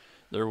that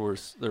there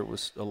was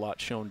a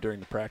lot shown during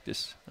the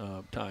practice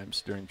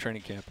times, during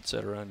training camp,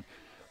 etc. And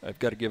I've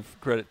got to give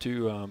credit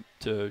to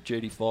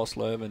J.D.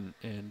 Falslev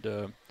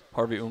and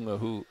Harvey Unga,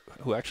 who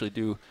actually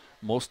do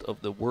most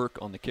of the work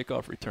on the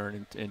kickoff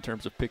return in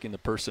terms of picking the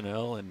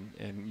personnel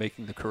and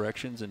making the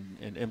corrections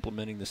and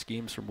implementing the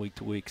schemes from week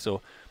to week.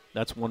 So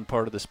that's one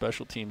part of the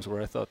special teams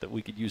where I thought that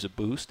we could use a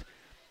boost.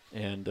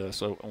 And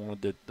so I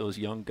wanted those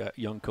young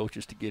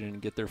coaches to get in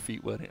and get their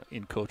feet wet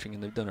in coaching,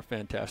 and they've done a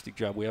fantastic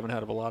job. We haven't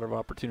had a lot of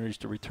opportunities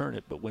to return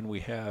it, but when we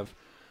have,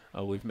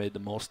 we've made the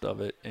most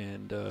of it.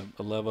 And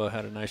Aleva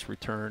had a nice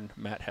return.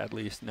 Matt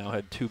Hadley now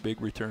had 2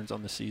 big returns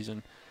on the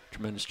season.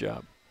 Tremendous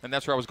job. And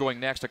that's where I was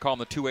going next. I call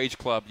them the 2H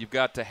club. You've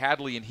got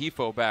Hadley and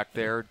Hifo back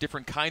there,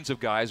 different kinds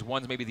of guys.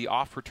 One's maybe the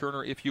off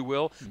returner, if you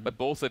will, but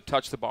both have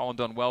touched the ball and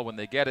done well when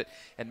they get it.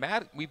 And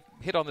Matt, we've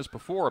hit on this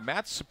before.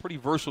 Matt's a pretty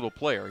versatile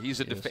player.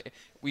 He's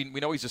we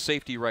know he's a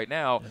safety right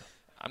now. Yeah.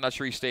 I'm not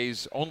sure he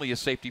stays only a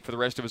safety for the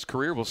rest of his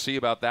career. We'll see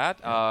about that.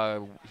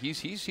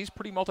 He's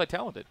pretty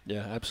multi-talented.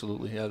 Yeah,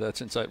 absolutely. Yeah,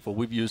 that's insightful.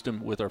 We've used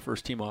him with our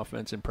first team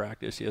offense in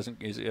practice. He hasn't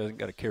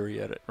got a carry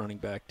yet at running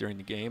back during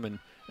the game, and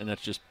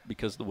that's just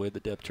because of the way the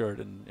depth chart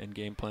and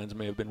game plans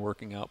may have been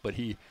working out. But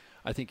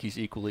I think he's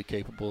equally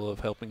capable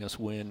of helping us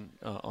win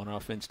on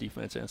offense,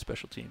 defense, and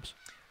special teams.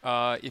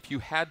 If you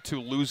had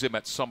to lose him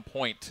at some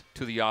point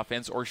to the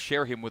offense or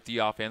share him with the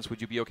offense,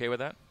 would you be okay with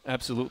that?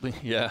 Absolutely.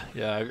 Yeah.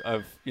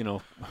 I've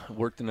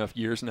worked enough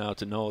years now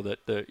to know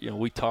that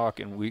we talk,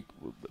 and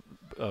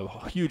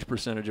a huge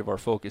percentage of our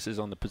focus is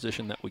on the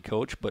position that we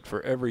coach. But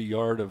for every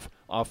yard of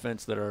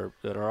offense that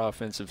our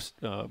offensive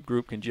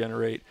group can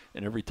generate,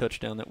 and every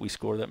touchdown that we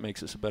score, that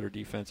makes us a better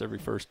defense. Every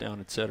first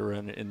down, etc.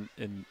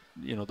 And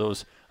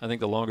those. I think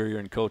the longer you're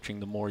in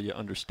coaching, the more you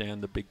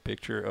understand the big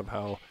picture of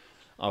how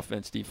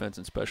offense, defense,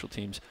 and special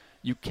teams.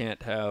 You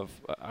can't have.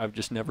 I've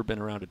just never been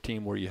around a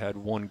team where you had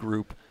one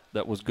group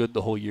that was good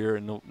the whole year,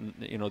 and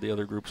the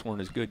other groups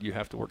weren't as good. You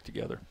have to work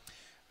together.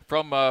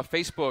 From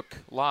Facebook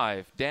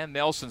Live, Dan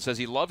Nelson says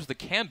he loves the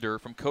candor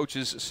from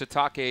coaches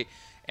Sitake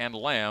and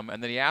Lamb,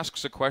 and then he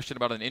asks a question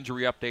about an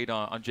injury update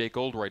on Jake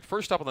Oldroyd.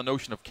 First up on the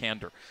notion of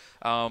candor.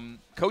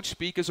 Coach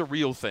speak is a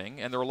real thing,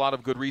 and there are a lot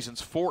of good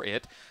reasons for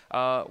it.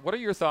 What are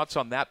your thoughts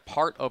on that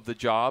part of the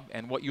job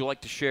and what you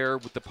like to share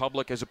with the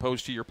public as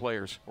opposed to your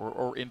players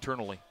or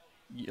internally?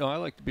 I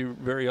like to be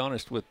very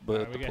honest with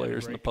the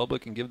players and the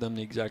public and give them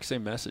the exact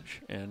same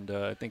message. And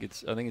I think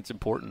it's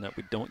important that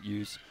we don't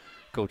use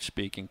coach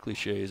speak and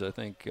cliches. I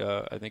think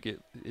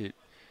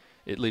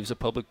it leaves a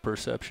public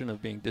perception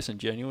of being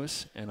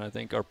disingenuous, and I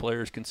think our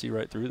players can see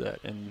right through that.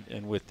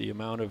 And with the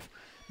amount of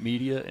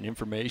media and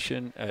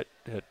information at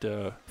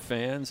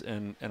fans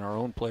and our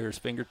own players'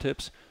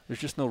 fingertips, there's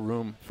just no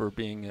room for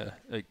being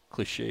a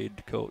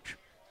cliched coach.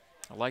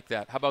 I like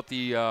that. How about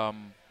the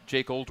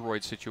Jake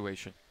Oldroyd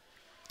situation?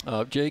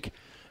 Jake,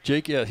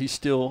 yeah, he's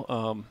still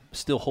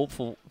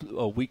hopeful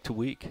week to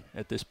week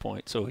at this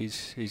point. So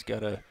he's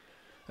got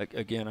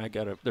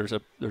there's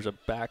a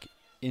back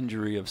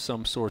injury of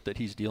some sort that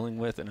he's dealing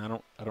with, and I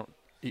don't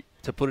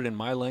to put it in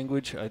my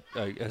language,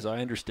 as I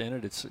understand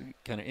it, it's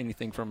kind of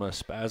anything from a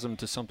spasm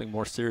to something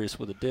more serious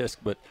with a disc.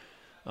 But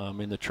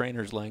in the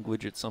trainer's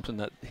language, it's something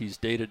that he's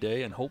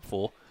day-to-day and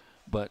hopeful.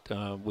 But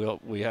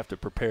we have to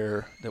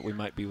prepare that we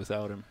might be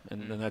without him,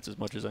 and that's as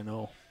much as I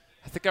know.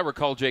 I think I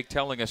recall Jake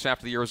telling us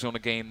after the Arizona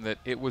game that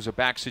it was a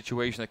back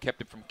situation that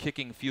kept him from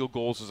kicking field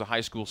goals as a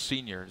high school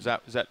senior. Is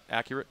that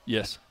accurate?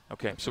 Yes.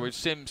 Okay, so it's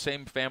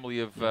same family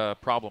of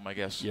problem, I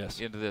guess, yes.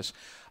 into this.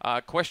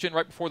 Question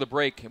right before the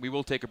break, and we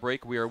will take a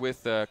break. We are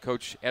with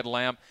Coach Ed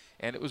Lamb,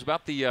 and it was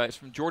about it's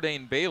from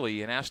Jordan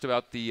Bailey, and asked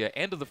about the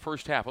end of the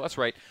first half. Well, that's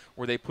right,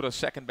 where they put a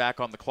second back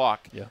on the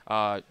clock.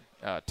 Yeah.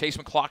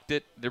 Taseman clocked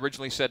it. They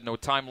originally said no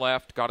time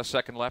left, got a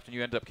second left, and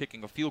you ended up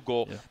kicking a field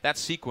goal. Yeah. That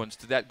sequence,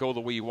 did that go the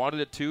way you wanted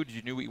it to? Did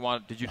you know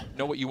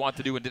what you wanted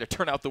to do, and did it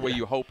turn out the way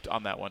you hoped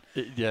on that one?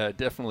 Yeah,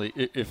 definitely.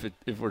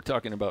 If we're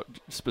talking about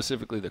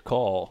specifically the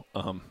call,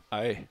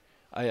 I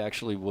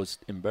actually was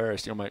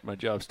embarrassed. My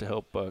job's to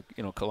help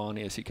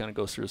Kalani as he kind of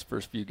goes through his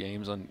first few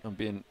games on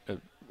being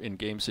in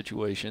game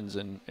situations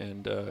and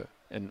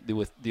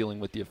with dealing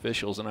with the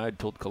officials. And I had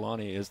told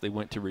Kalani as they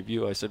went to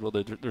review, I said, well,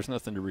 there's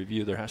nothing to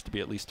review. There has to be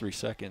at least 3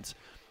 seconds.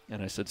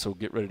 And I said, so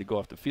get ready to go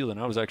off the field. And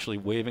I was actually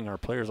waving our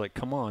players like,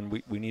 come on,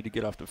 we need to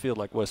get off the field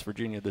like West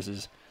Virginia.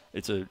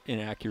 It's an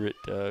inaccurate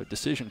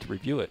decision to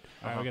review it.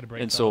 All right, we got to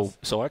break. And so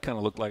I kind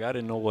of looked like I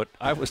didn't know what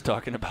I was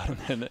talking about.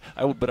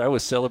 But I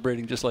was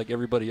celebrating just like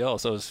everybody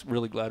else. I was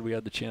really glad we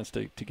had the chance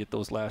to get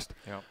those last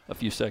a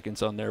few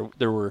seconds on there.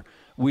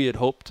 We had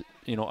hoped,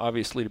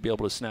 obviously to be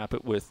able to snap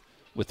it with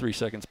 3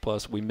 seconds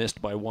plus. We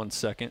missed by 1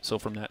 second. So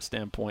from that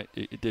standpoint,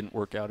 it didn't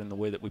work out in the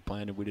way that we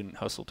planned, and we didn't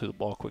hustle to the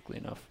ball quickly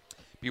enough.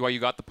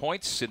 BYU got the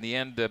points. In the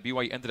end,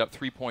 BYU ended up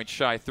 3 points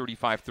shy,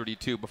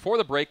 35-32. Before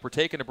the break, we're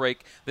taking a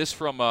break. This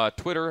from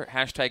Twitter,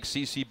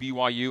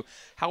 #CCBYU.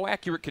 How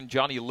accurate can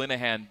Johnny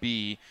Linehan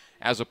be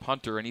as a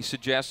punter? And he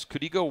suggests,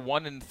 could he go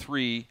 1 and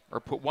 3 or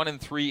put 1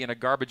 and 3 in a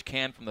garbage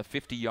can from the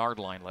 50-yard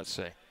line, let's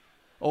say?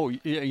 Oh,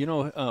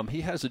 yeah,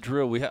 he has a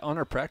drill. On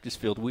our practice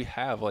field, we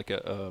have like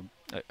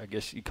I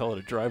guess you call it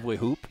a driveway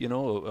hoop,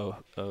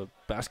 a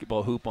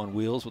basketball hoop on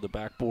wheels with a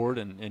backboard,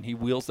 and he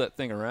wheels that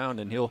thing around,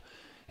 and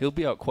he'll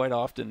be out quite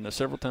often,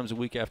 several times a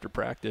week after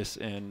practice,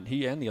 and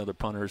he and the other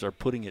punters are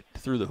putting it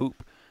through the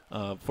hoop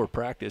for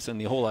practice.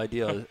 And the whole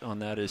idea on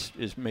that is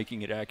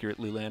making it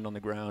accurately land on the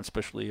ground,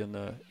 especially in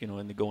the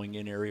in the going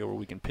in area where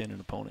we can pin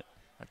an opponent.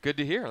 Good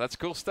to hear. That's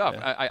cool stuff.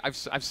 Yeah.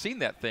 I've seen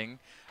that thing,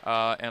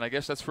 and I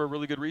guess that's for a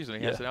really good reason.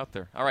 He has it out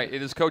there. All right, it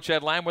is Coach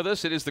Ed Lamb with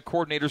us. It is the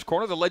Coordinator's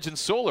Corner, the Legend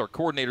Solar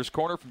Coordinator's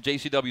Corner from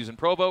JCW's in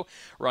Provo.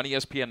 We're on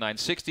ESPN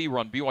 960. We're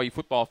on BYU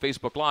Football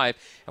Facebook Live,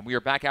 and we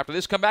are back after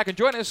this. Come back and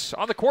join us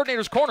on the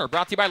Coordinator's Corner,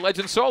 brought to you by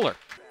Legend Solar.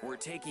 We're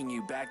taking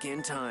you back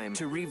in time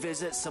to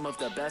revisit some of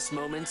the best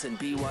moments in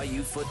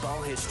BYU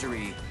football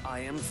history. I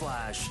Am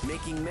Flash,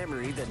 making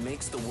memory that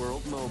makes the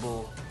world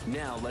mobile.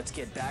 Now let's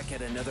get back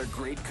at another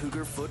great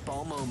Cougar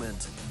football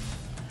moment.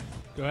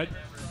 Go ahead.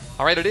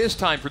 All right, it is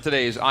time for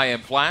today's I Am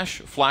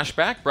Flash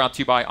flashback, brought to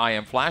you by I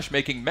Am Flash,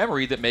 making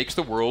memory that makes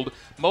the world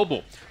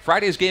mobile.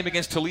 Friday's game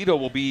against Toledo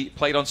will be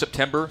played on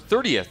September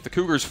 30th. The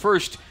Cougars'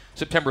 first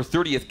September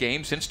 30th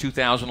game since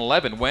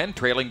 2011, when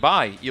trailing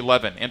by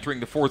 11. Entering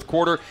the fourth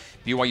quarter,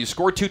 BYU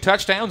scored 2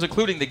 touchdowns,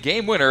 including the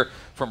game winner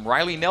from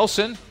Riley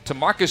Nelson to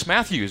Marcus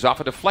Matthews off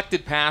a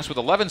deflected pass with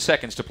 11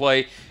 seconds to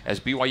play, as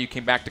BYU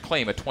came back to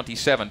claim a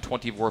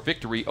 27-24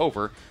 victory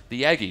over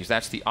the Aggies.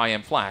 That's the I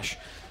Am Flash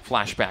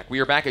flashback. We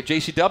are back at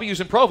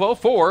JCW's in Provo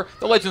for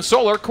the Legend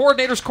Solar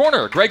Coordinator's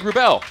Corner. Greg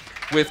Wrubell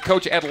with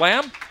Coach Ed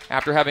Lamb.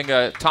 After having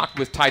talked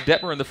with Ty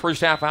Detmer in the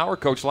first half hour,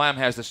 Coach Lamb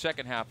has the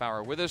second half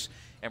hour with us.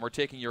 And we're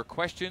taking your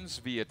questions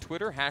via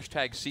Twitter,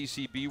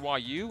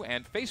 #CCBYU,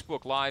 and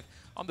Facebook Live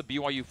on the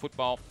BYU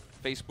Football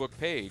Facebook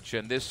page.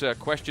 And this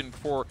question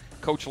for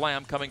Coach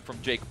Lamb coming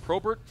from Jake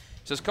Probert.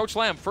 It says, Coach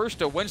Lamb,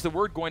 first, when's the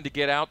word going to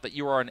get out that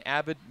you are an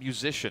avid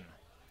musician?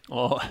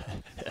 Oh,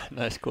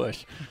 nice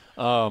question.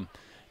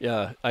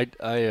 Yeah,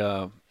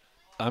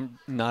 I'm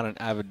not an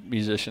avid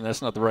musician.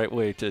 That's not the right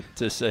way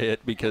to say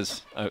it,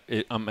 because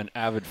I'm an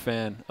avid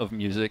fan of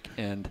music,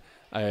 and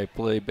I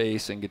play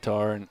bass and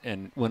guitar,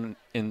 and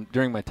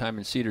during my time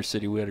in Cedar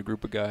City, we had a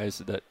group of guys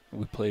that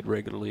we played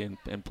regularly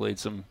and played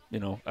some, I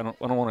don't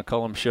want to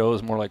call them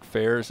shows, more like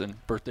fairs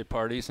and birthday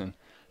parties and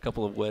a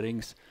couple of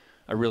weddings.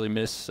 I really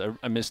miss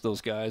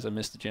those guys. I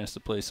miss the chance to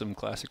play some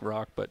classic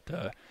rock, but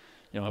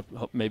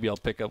maybe I'll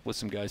pick up with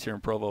some guys here in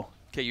Provo.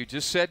 Okay, you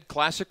just said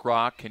classic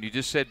rock and you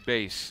just said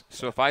bass.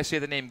 So if I say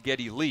the name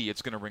Geddy Lee,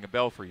 it's going to ring a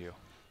bell for you.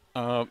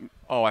 I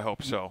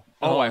hope so.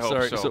 I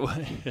hope so.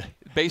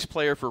 Bass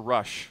player for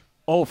Rush.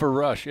 Oh, for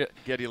Rush, yeah.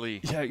 Geddy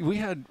Lee. Yeah, we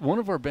had one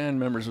of our band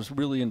members was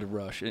really into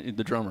Rush,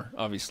 the drummer,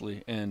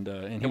 obviously, and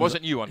it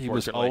wasn't you, unfortunately. He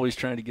was always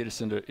trying to get us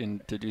to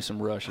do some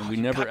Rush, and we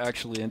never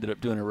actually ended up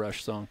doing a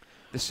Rush song.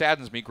 this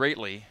saddens me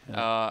greatly.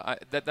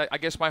 I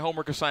guess my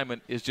homework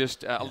assignment is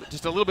just a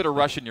little bit of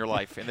rush in your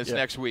life, and this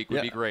next week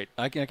would be great.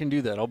 I can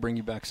do that. I'll bring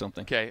you back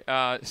something. Okay.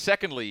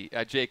 Secondly,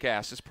 Jake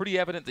asks, it's pretty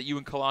evident that you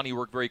and Kalani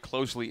work very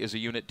closely as a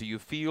unit. Do you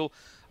feel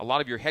a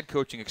lot of your head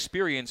coaching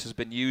experience has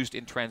been used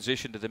in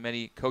transition to the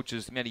many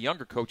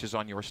younger coaches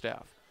on your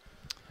staff?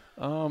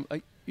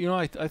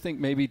 I think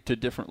maybe to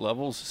different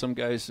levels. Some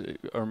guys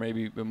are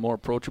maybe more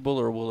approachable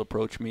or will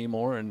approach me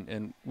more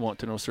and want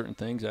to know certain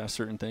things, ask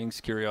certain things,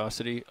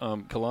 curiosity.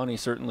 Kalani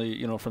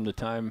certainly, from the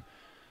time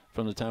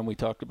we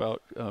talked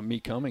about me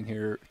coming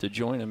here to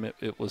join him,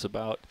 it was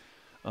about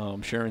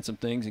sharing some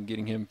things and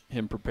getting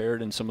him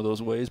prepared in some of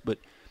those ways. But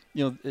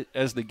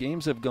as the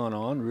games have gone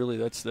on, really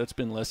that's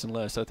been less and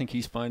less. I think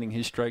he's finding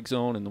his strike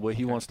zone and the way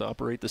he wants to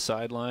operate the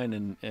sideline,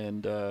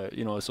 and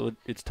so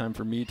it's time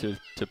for me to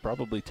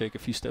probably take a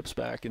few steps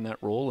back in that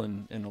role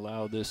and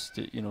allow this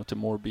to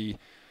more be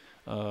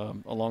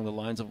along the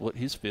lines of what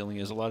his feeling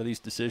is. A lot of these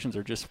decisions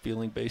are just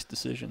feeling-based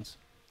decisions.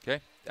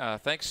 Okay,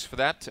 thanks for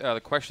that,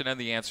 the question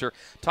and the answer.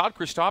 Todd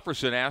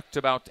Christopherson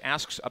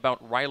asks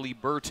about Riley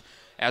Burt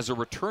as a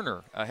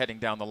returner heading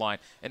down the line.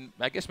 And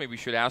I guess maybe we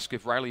should ask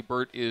if Riley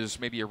Burt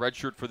is maybe a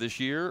redshirt for this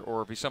year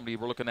or if he's somebody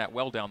we're looking at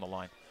well down the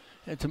line.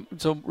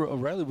 So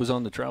Riley was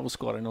on the travel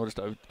squad. I noticed.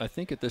 I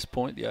think at this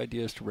point the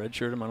idea is to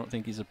redshirt him. I don't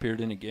think he's appeared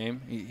in a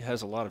game. He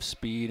has a lot of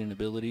speed and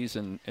abilities,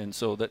 and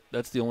so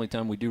that's the only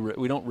time we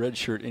don't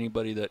redshirt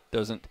anybody that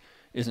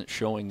isn't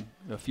showing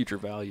a future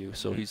value.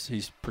 So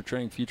he's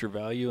portraying future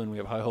value, and we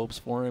have high hopes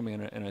for him.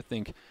 And I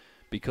think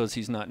because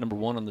he's not number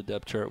one on the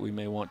depth chart, we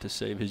may want to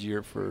save his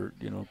year for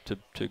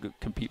to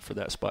compete for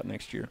that spot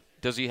next year.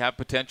 Does he have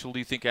potential, do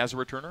you think, as a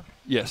returner?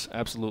 Yes,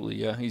 absolutely.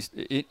 Yeah,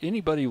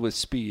 anybody with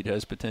speed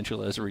has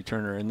potential as a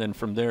returner, and then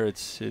from there,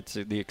 it's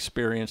the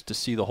experience to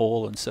see the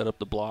hole and set up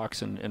the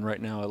blocks. And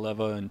right now,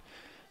 Aleva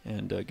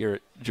and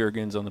Garrett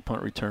Juergens on the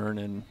punt return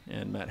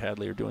and Matt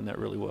Hadley are doing that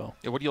really well.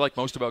 Yeah, what do you like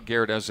most about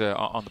Garrett as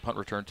on the punt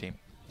return team?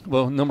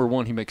 Well, number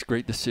one, he makes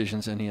great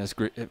decisions, and he has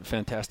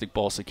fantastic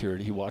ball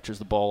security. He watches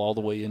the ball all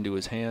the way into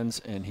his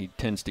hands, and he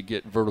tends to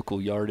get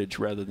vertical yardage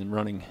rather than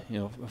running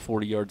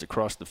 40 yards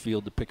across the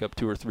field to pick up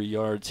 2 or 3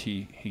 yards.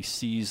 He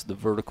sees the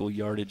vertical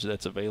yardage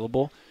that's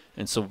available,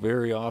 and so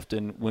very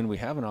often when we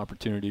have an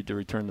opportunity to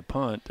return the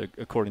punt,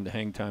 according to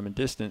hang time and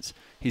distance,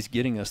 he's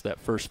getting us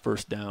that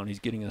first down. He's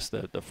getting us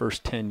the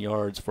first 10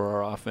 yards for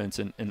our offense,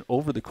 and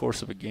over the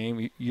course of a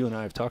game, you and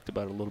I have talked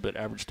about it a little bit,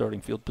 average starting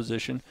field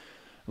position.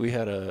 We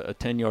had a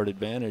 10-yard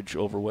advantage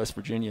over West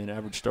Virginia in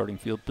average starting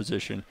field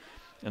position,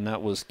 and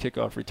that was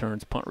kickoff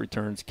returns, punt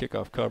returns,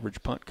 kickoff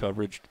coverage, punt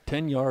coverage.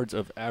 10 yards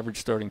of average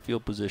starting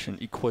field position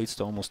equates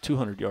to almost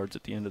 200 yards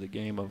at the end of the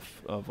game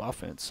of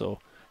offense. So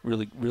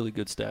really, really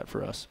good stat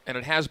for us. And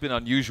it has been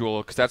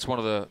unusual because that's one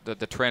of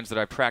the trends that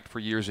I've tracked for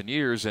years and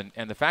years. And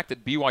the fact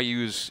that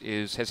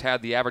BYU has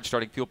had the average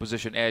starting field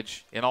position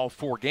edge in all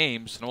 4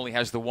 games and only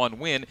has the 1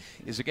 win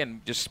is,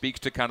 again, just speaks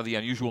to kind of the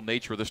unusual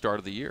nature of the start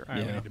of the year.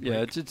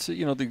 Yeah. It's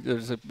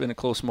there's been a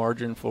close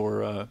margin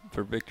for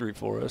victory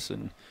for us,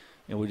 and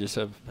we just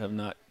have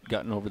not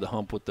gotten over the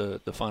hump with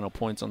the final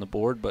points on the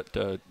board,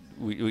 but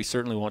we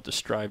certainly want to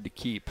strive to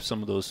keep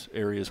some of those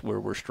areas where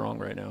we're strong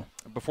right now.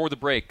 Before the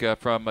break,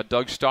 from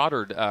Doug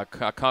Stoddard,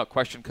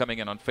 question coming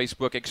in on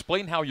Facebook.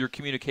 Explain how your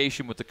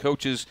communication with the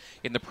coaches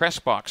in the press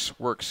box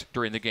works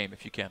during the game,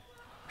 if you can.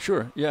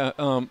 Sure, yeah.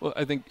 Well,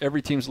 I think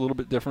every team's a little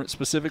bit different.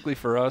 Specifically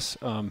for us,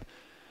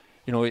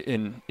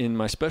 in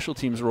my special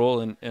teams role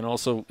and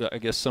also, I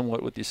guess,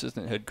 somewhat with the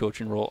assistant head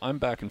coaching role, I'm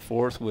back and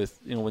forth with,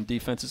 when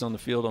defense is on the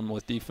field, I'm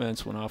with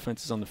defense. When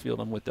offense is on the field,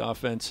 I'm with the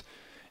offense.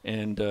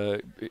 And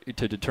to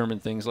determine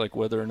things like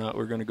whether or not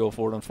we're going to go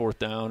for it on 4th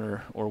down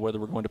or whether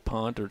we're going to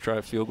punt or try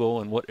a field goal,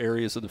 and what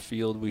areas of the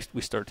field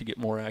we start to get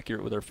more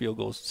accurate with our field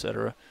goals, et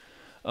cetera.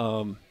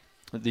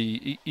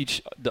 The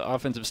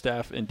offensive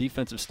staff and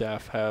defensive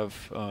staff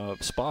have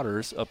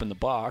spotters up in the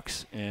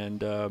box, and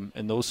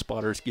those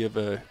spotters give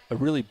a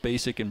really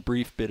basic and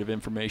brief bit of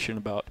information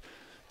about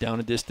down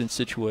and distance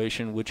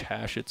situation, which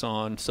hash it's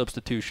on,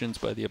 substitutions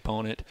by the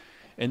opponent.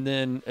 And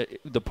then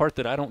the part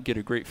that I don't get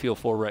a great feel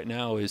for right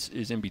now is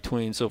in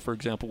between. So, for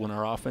example, when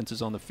our offense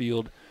is on the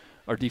field,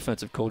 our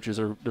defensive coaches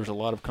there's a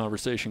lot of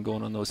conversation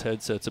going on those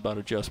headsets about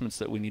adjustments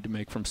that we need to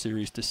make from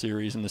series to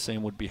series, and the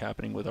same would be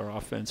happening with our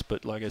offense.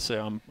 But like I say,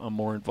 I'm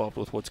more involved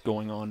with what's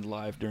going on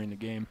live during the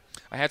game.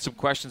 I had some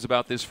questions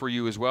about this for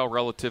you as well,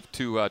 relative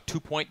to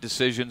 2-point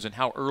decisions and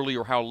how early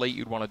or how late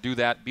you'd want to do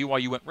that.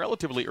 BYU went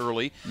relatively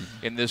early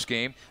in this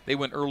game. They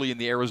went early in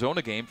the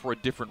Arizona game for a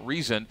different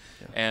reason,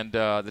 and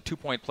the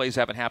 2-point plays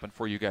haven't happened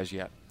for you guys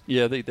yet.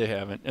 Yeah, they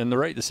haven't. And the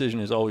right decision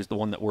is always the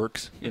one that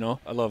works.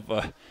 I love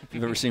if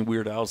you've ever seen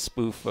Weird Al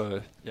spoof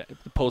the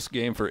post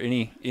game for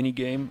any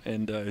game,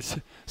 and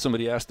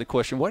somebody asked the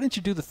question, why didn't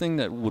you do the thing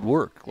that would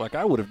work like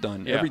I would have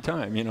done every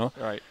time,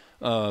 Right.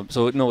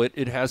 So no,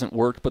 it hasn't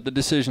worked, but the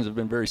decisions have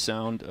been very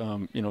sound.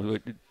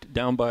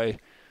 Down by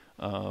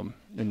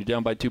when you're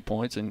down by 2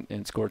 points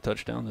and score a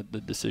touchdown, the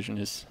decision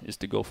is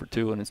to go for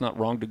 2, and it's not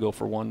wrong to go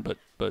for 1,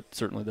 but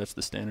certainly that's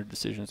the standard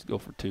decision is to go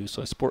for 2.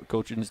 So I support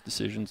coaching's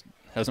decisions.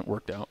 Hasn't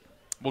worked out.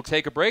 We'll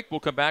take a break. We'll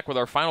come back with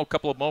our final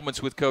couple of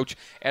moments with Coach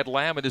Ed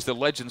Lamb. It is the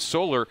Legend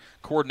Solar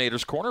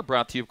Coordinator's Corner,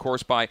 brought to you, of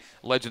course, by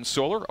Legend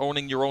Solar.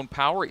 Owning your own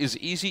power is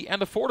easy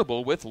and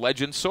affordable with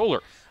Legend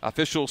Solar,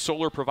 official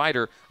solar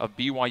provider of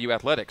BYU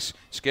Athletics.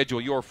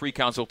 Schedule your free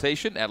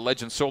consultation at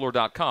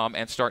legendsolar.com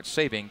and start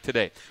saving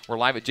today. We're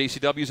live at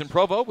JCW's in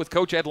Provo with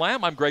Coach Ed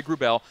Lamb. I'm Greg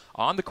Wrubell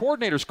on the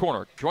Coordinator's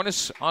Corner. Join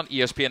us on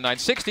ESPN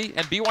 960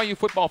 and BYU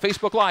Football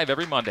Facebook Live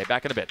every Monday.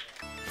 Back in a bit.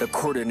 The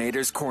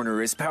Coordinator's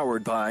Corner is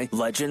powered by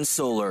Legend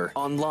Solar.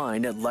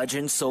 Online at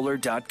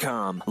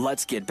legendsolar.com.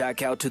 Let's get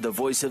back out to the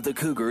voice of the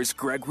Cougars,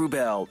 Greg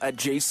Wrubell, at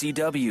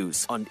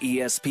JCW's on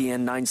ESPN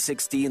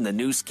 960 and the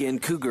new Skin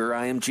Cougar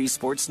IMG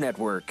Sports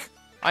Network.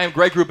 I am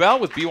Greg Wrubell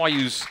with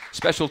BYU's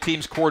Special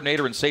Teams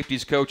Coordinator and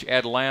Safeties Coach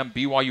Ed Lamb.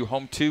 BYU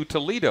home to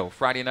Toledo.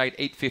 Friday night,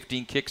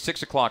 8:15 kick,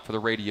 6 o'clock for the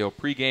radio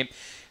pregame.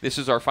 This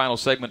is our final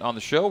segment on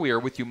the show. We are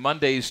with you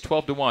Mondays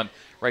 12 to 1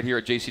 right here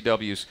at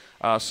JCW's.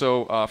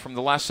 So from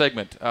the last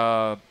segment,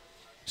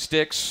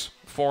 Sticks,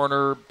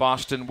 Foreigner,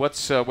 Boston,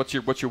 what's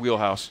your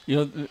wheelhouse? You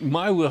know,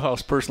 my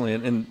wheelhouse personally,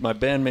 and my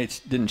bandmates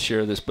didn't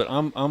share this, but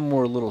I'm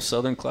more a little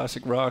Southern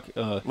classic rock.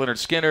 Leonard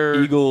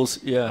Skinner,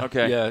 Eagles, yeah,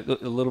 okay, yeah,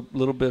 a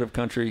little bit of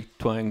country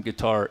twang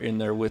guitar in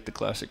there with the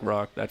classic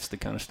rock. That's the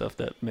kind of stuff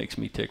that makes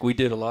me tick. We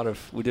did a lot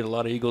of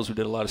Eagles, we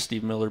did a lot of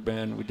Steve Miller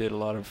Band, we did a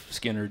lot of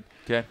Skinner.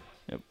 Okay.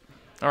 Yep.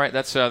 All right,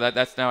 that's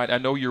now I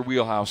know your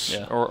wheelhouse,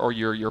 yeah, or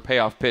your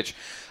payoff pitch.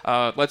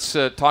 Let's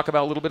talk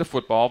about a little bit of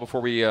football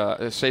before we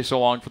say so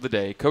long for the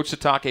day. Coach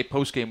Sitake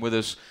postgame with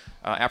us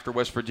after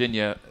West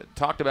Virginia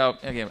talked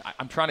about, again,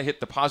 I'm trying to hit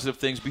the positive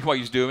things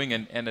BYU's doing,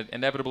 and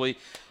inevitably,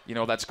 you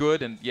know, that's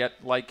good, and yet,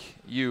 like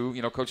you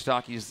know, Coach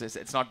Sitake,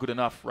 it's not good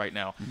enough right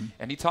now. Mm-hmm.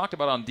 And he talked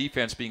about on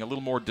defense being a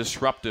little more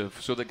disruptive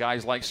so that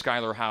guys like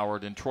Skylar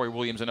Howard and Troy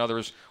Williams and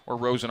others, or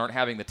Rosen, aren't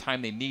having the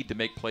time they need to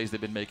make plays they've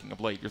been making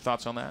of late. Your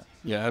thoughts on that?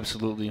 Yeah,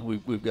 absolutely.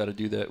 We've got to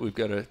do that. We've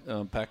got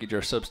to package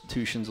our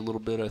substitutions a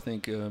little bit, I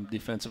think,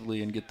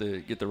 defensively, and get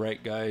the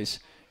right guys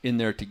in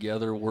there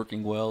together,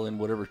 working well in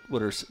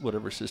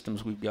whatever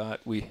systems we've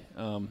got.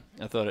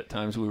 I thought at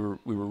times we were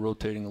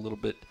rotating a little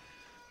bit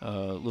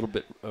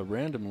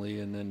randomly,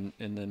 and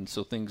then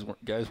so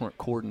guys weren't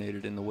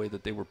coordinated in the way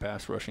that they were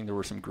pass rushing. There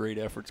were some great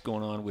efforts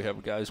going on. We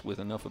have guys with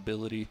enough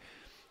ability.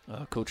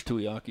 Coach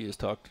Tuiaki has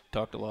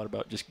talked a lot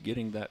about just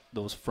getting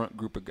those front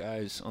group of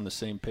guys on the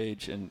same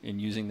page and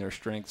using their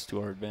strengths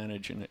to our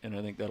advantage, and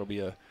I think that'll be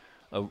a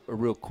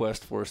real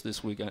quest for us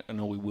this week. I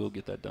know we will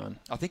get that done.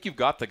 I think you've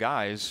got the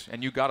guys,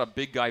 and you got a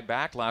big guy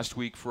back last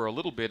week for a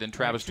little bit in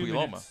Travis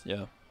Tuiloma.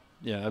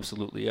 Yeah,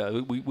 absolutely.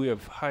 Yeah, we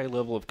have high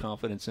level of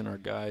confidence in our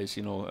guys.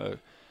 You know,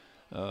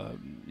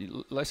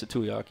 Lisa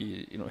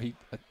Tuiaki, you know,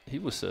 he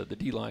was the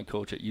D-line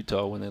coach at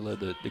Utah when they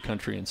led the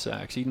country in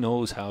sacks. He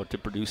knows how to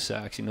produce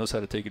sacks. He knows how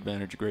to take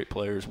advantage of great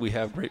players. We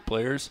have great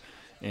players,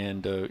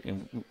 and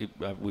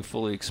we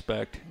fully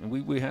expect, and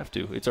we have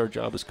to. It's our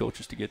job as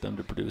coaches to get them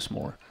to produce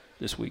more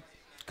this week.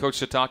 Coach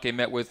Sitake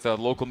met with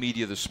local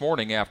media this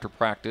morning after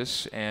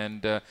practice,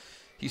 and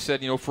he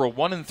said, you know, for a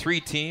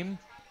 1-3 team,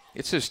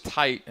 it's as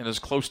tight and as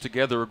close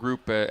together a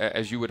group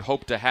as you would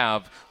hope to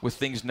have with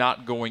things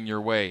not going your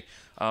way.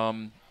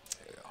 On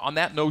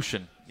that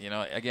notion, you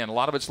know, again, a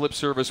lot of it's lip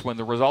service when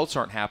the results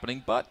aren't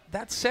happening, but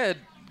that said,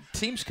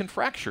 teams can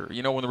fracture,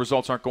 you know, when the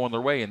results aren't going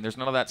their way, and there's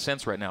none of that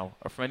sense right now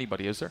from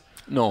anybody, is there?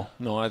 No,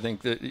 I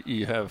think that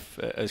you have,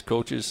 as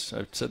coaches,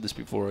 I've said this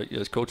before,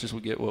 as coaches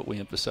we get what we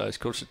emphasize.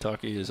 Coach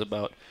Sitake is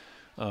about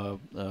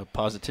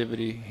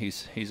positivity.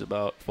 He's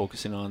about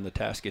focusing on the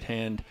task at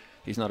hand.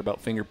 He's not about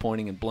finger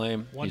pointing and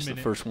blame. He's the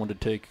first one to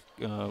take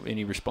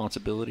any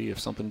responsibility if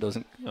something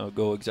doesn't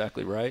go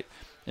exactly right.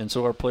 And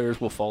so our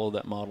players will follow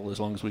that model. As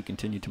long as we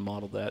continue to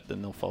model that,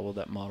 then they'll follow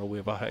that model. We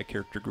have a high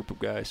character group of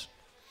guys.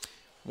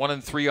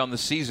 1-3 on the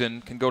season,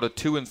 can go to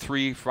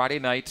 2-3 Friday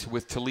night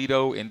with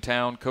Toledo in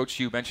town. Coach,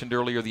 you mentioned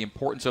earlier the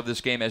importance of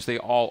this game, as they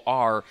all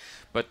are,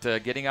 but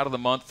getting out of the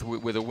month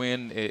with a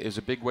win is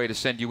a big way to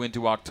send you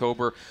into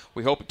October.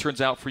 We hope it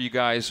turns out for you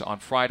guys on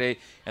Friday,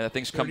 and that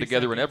things come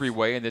together in every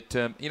way, and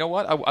that, you know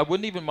what, I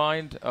wouldn't even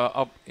mind,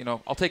 I'll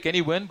take any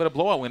win, but a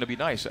blowout win would be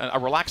nice. A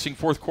relaxing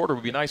fourth quarter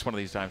would be nice one of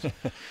these times.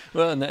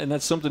 Well, and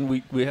that's something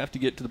we have to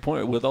get to the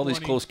point. With all these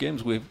close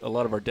games, a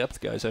lot of our depth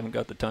guys haven't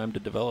got the time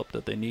to develop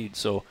that they need,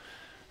 so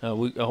I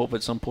hope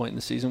at some point in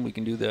the season we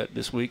can do that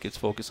this week. It's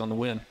focused on the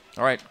win.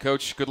 All right,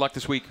 Coach, good luck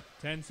this week.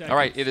 10 seconds. All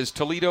right, it is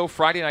Toledo,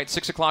 Friday night,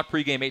 6 o'clock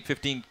pregame,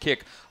 8:15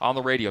 kick on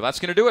the radio. That's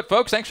going to do it,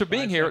 folks. Thanks for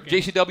being here at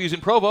JCW's in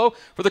Provo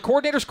for the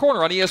Coordinator's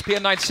Corner on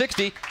ESPN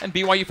 960 and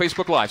BYU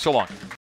Facebook Live. So long.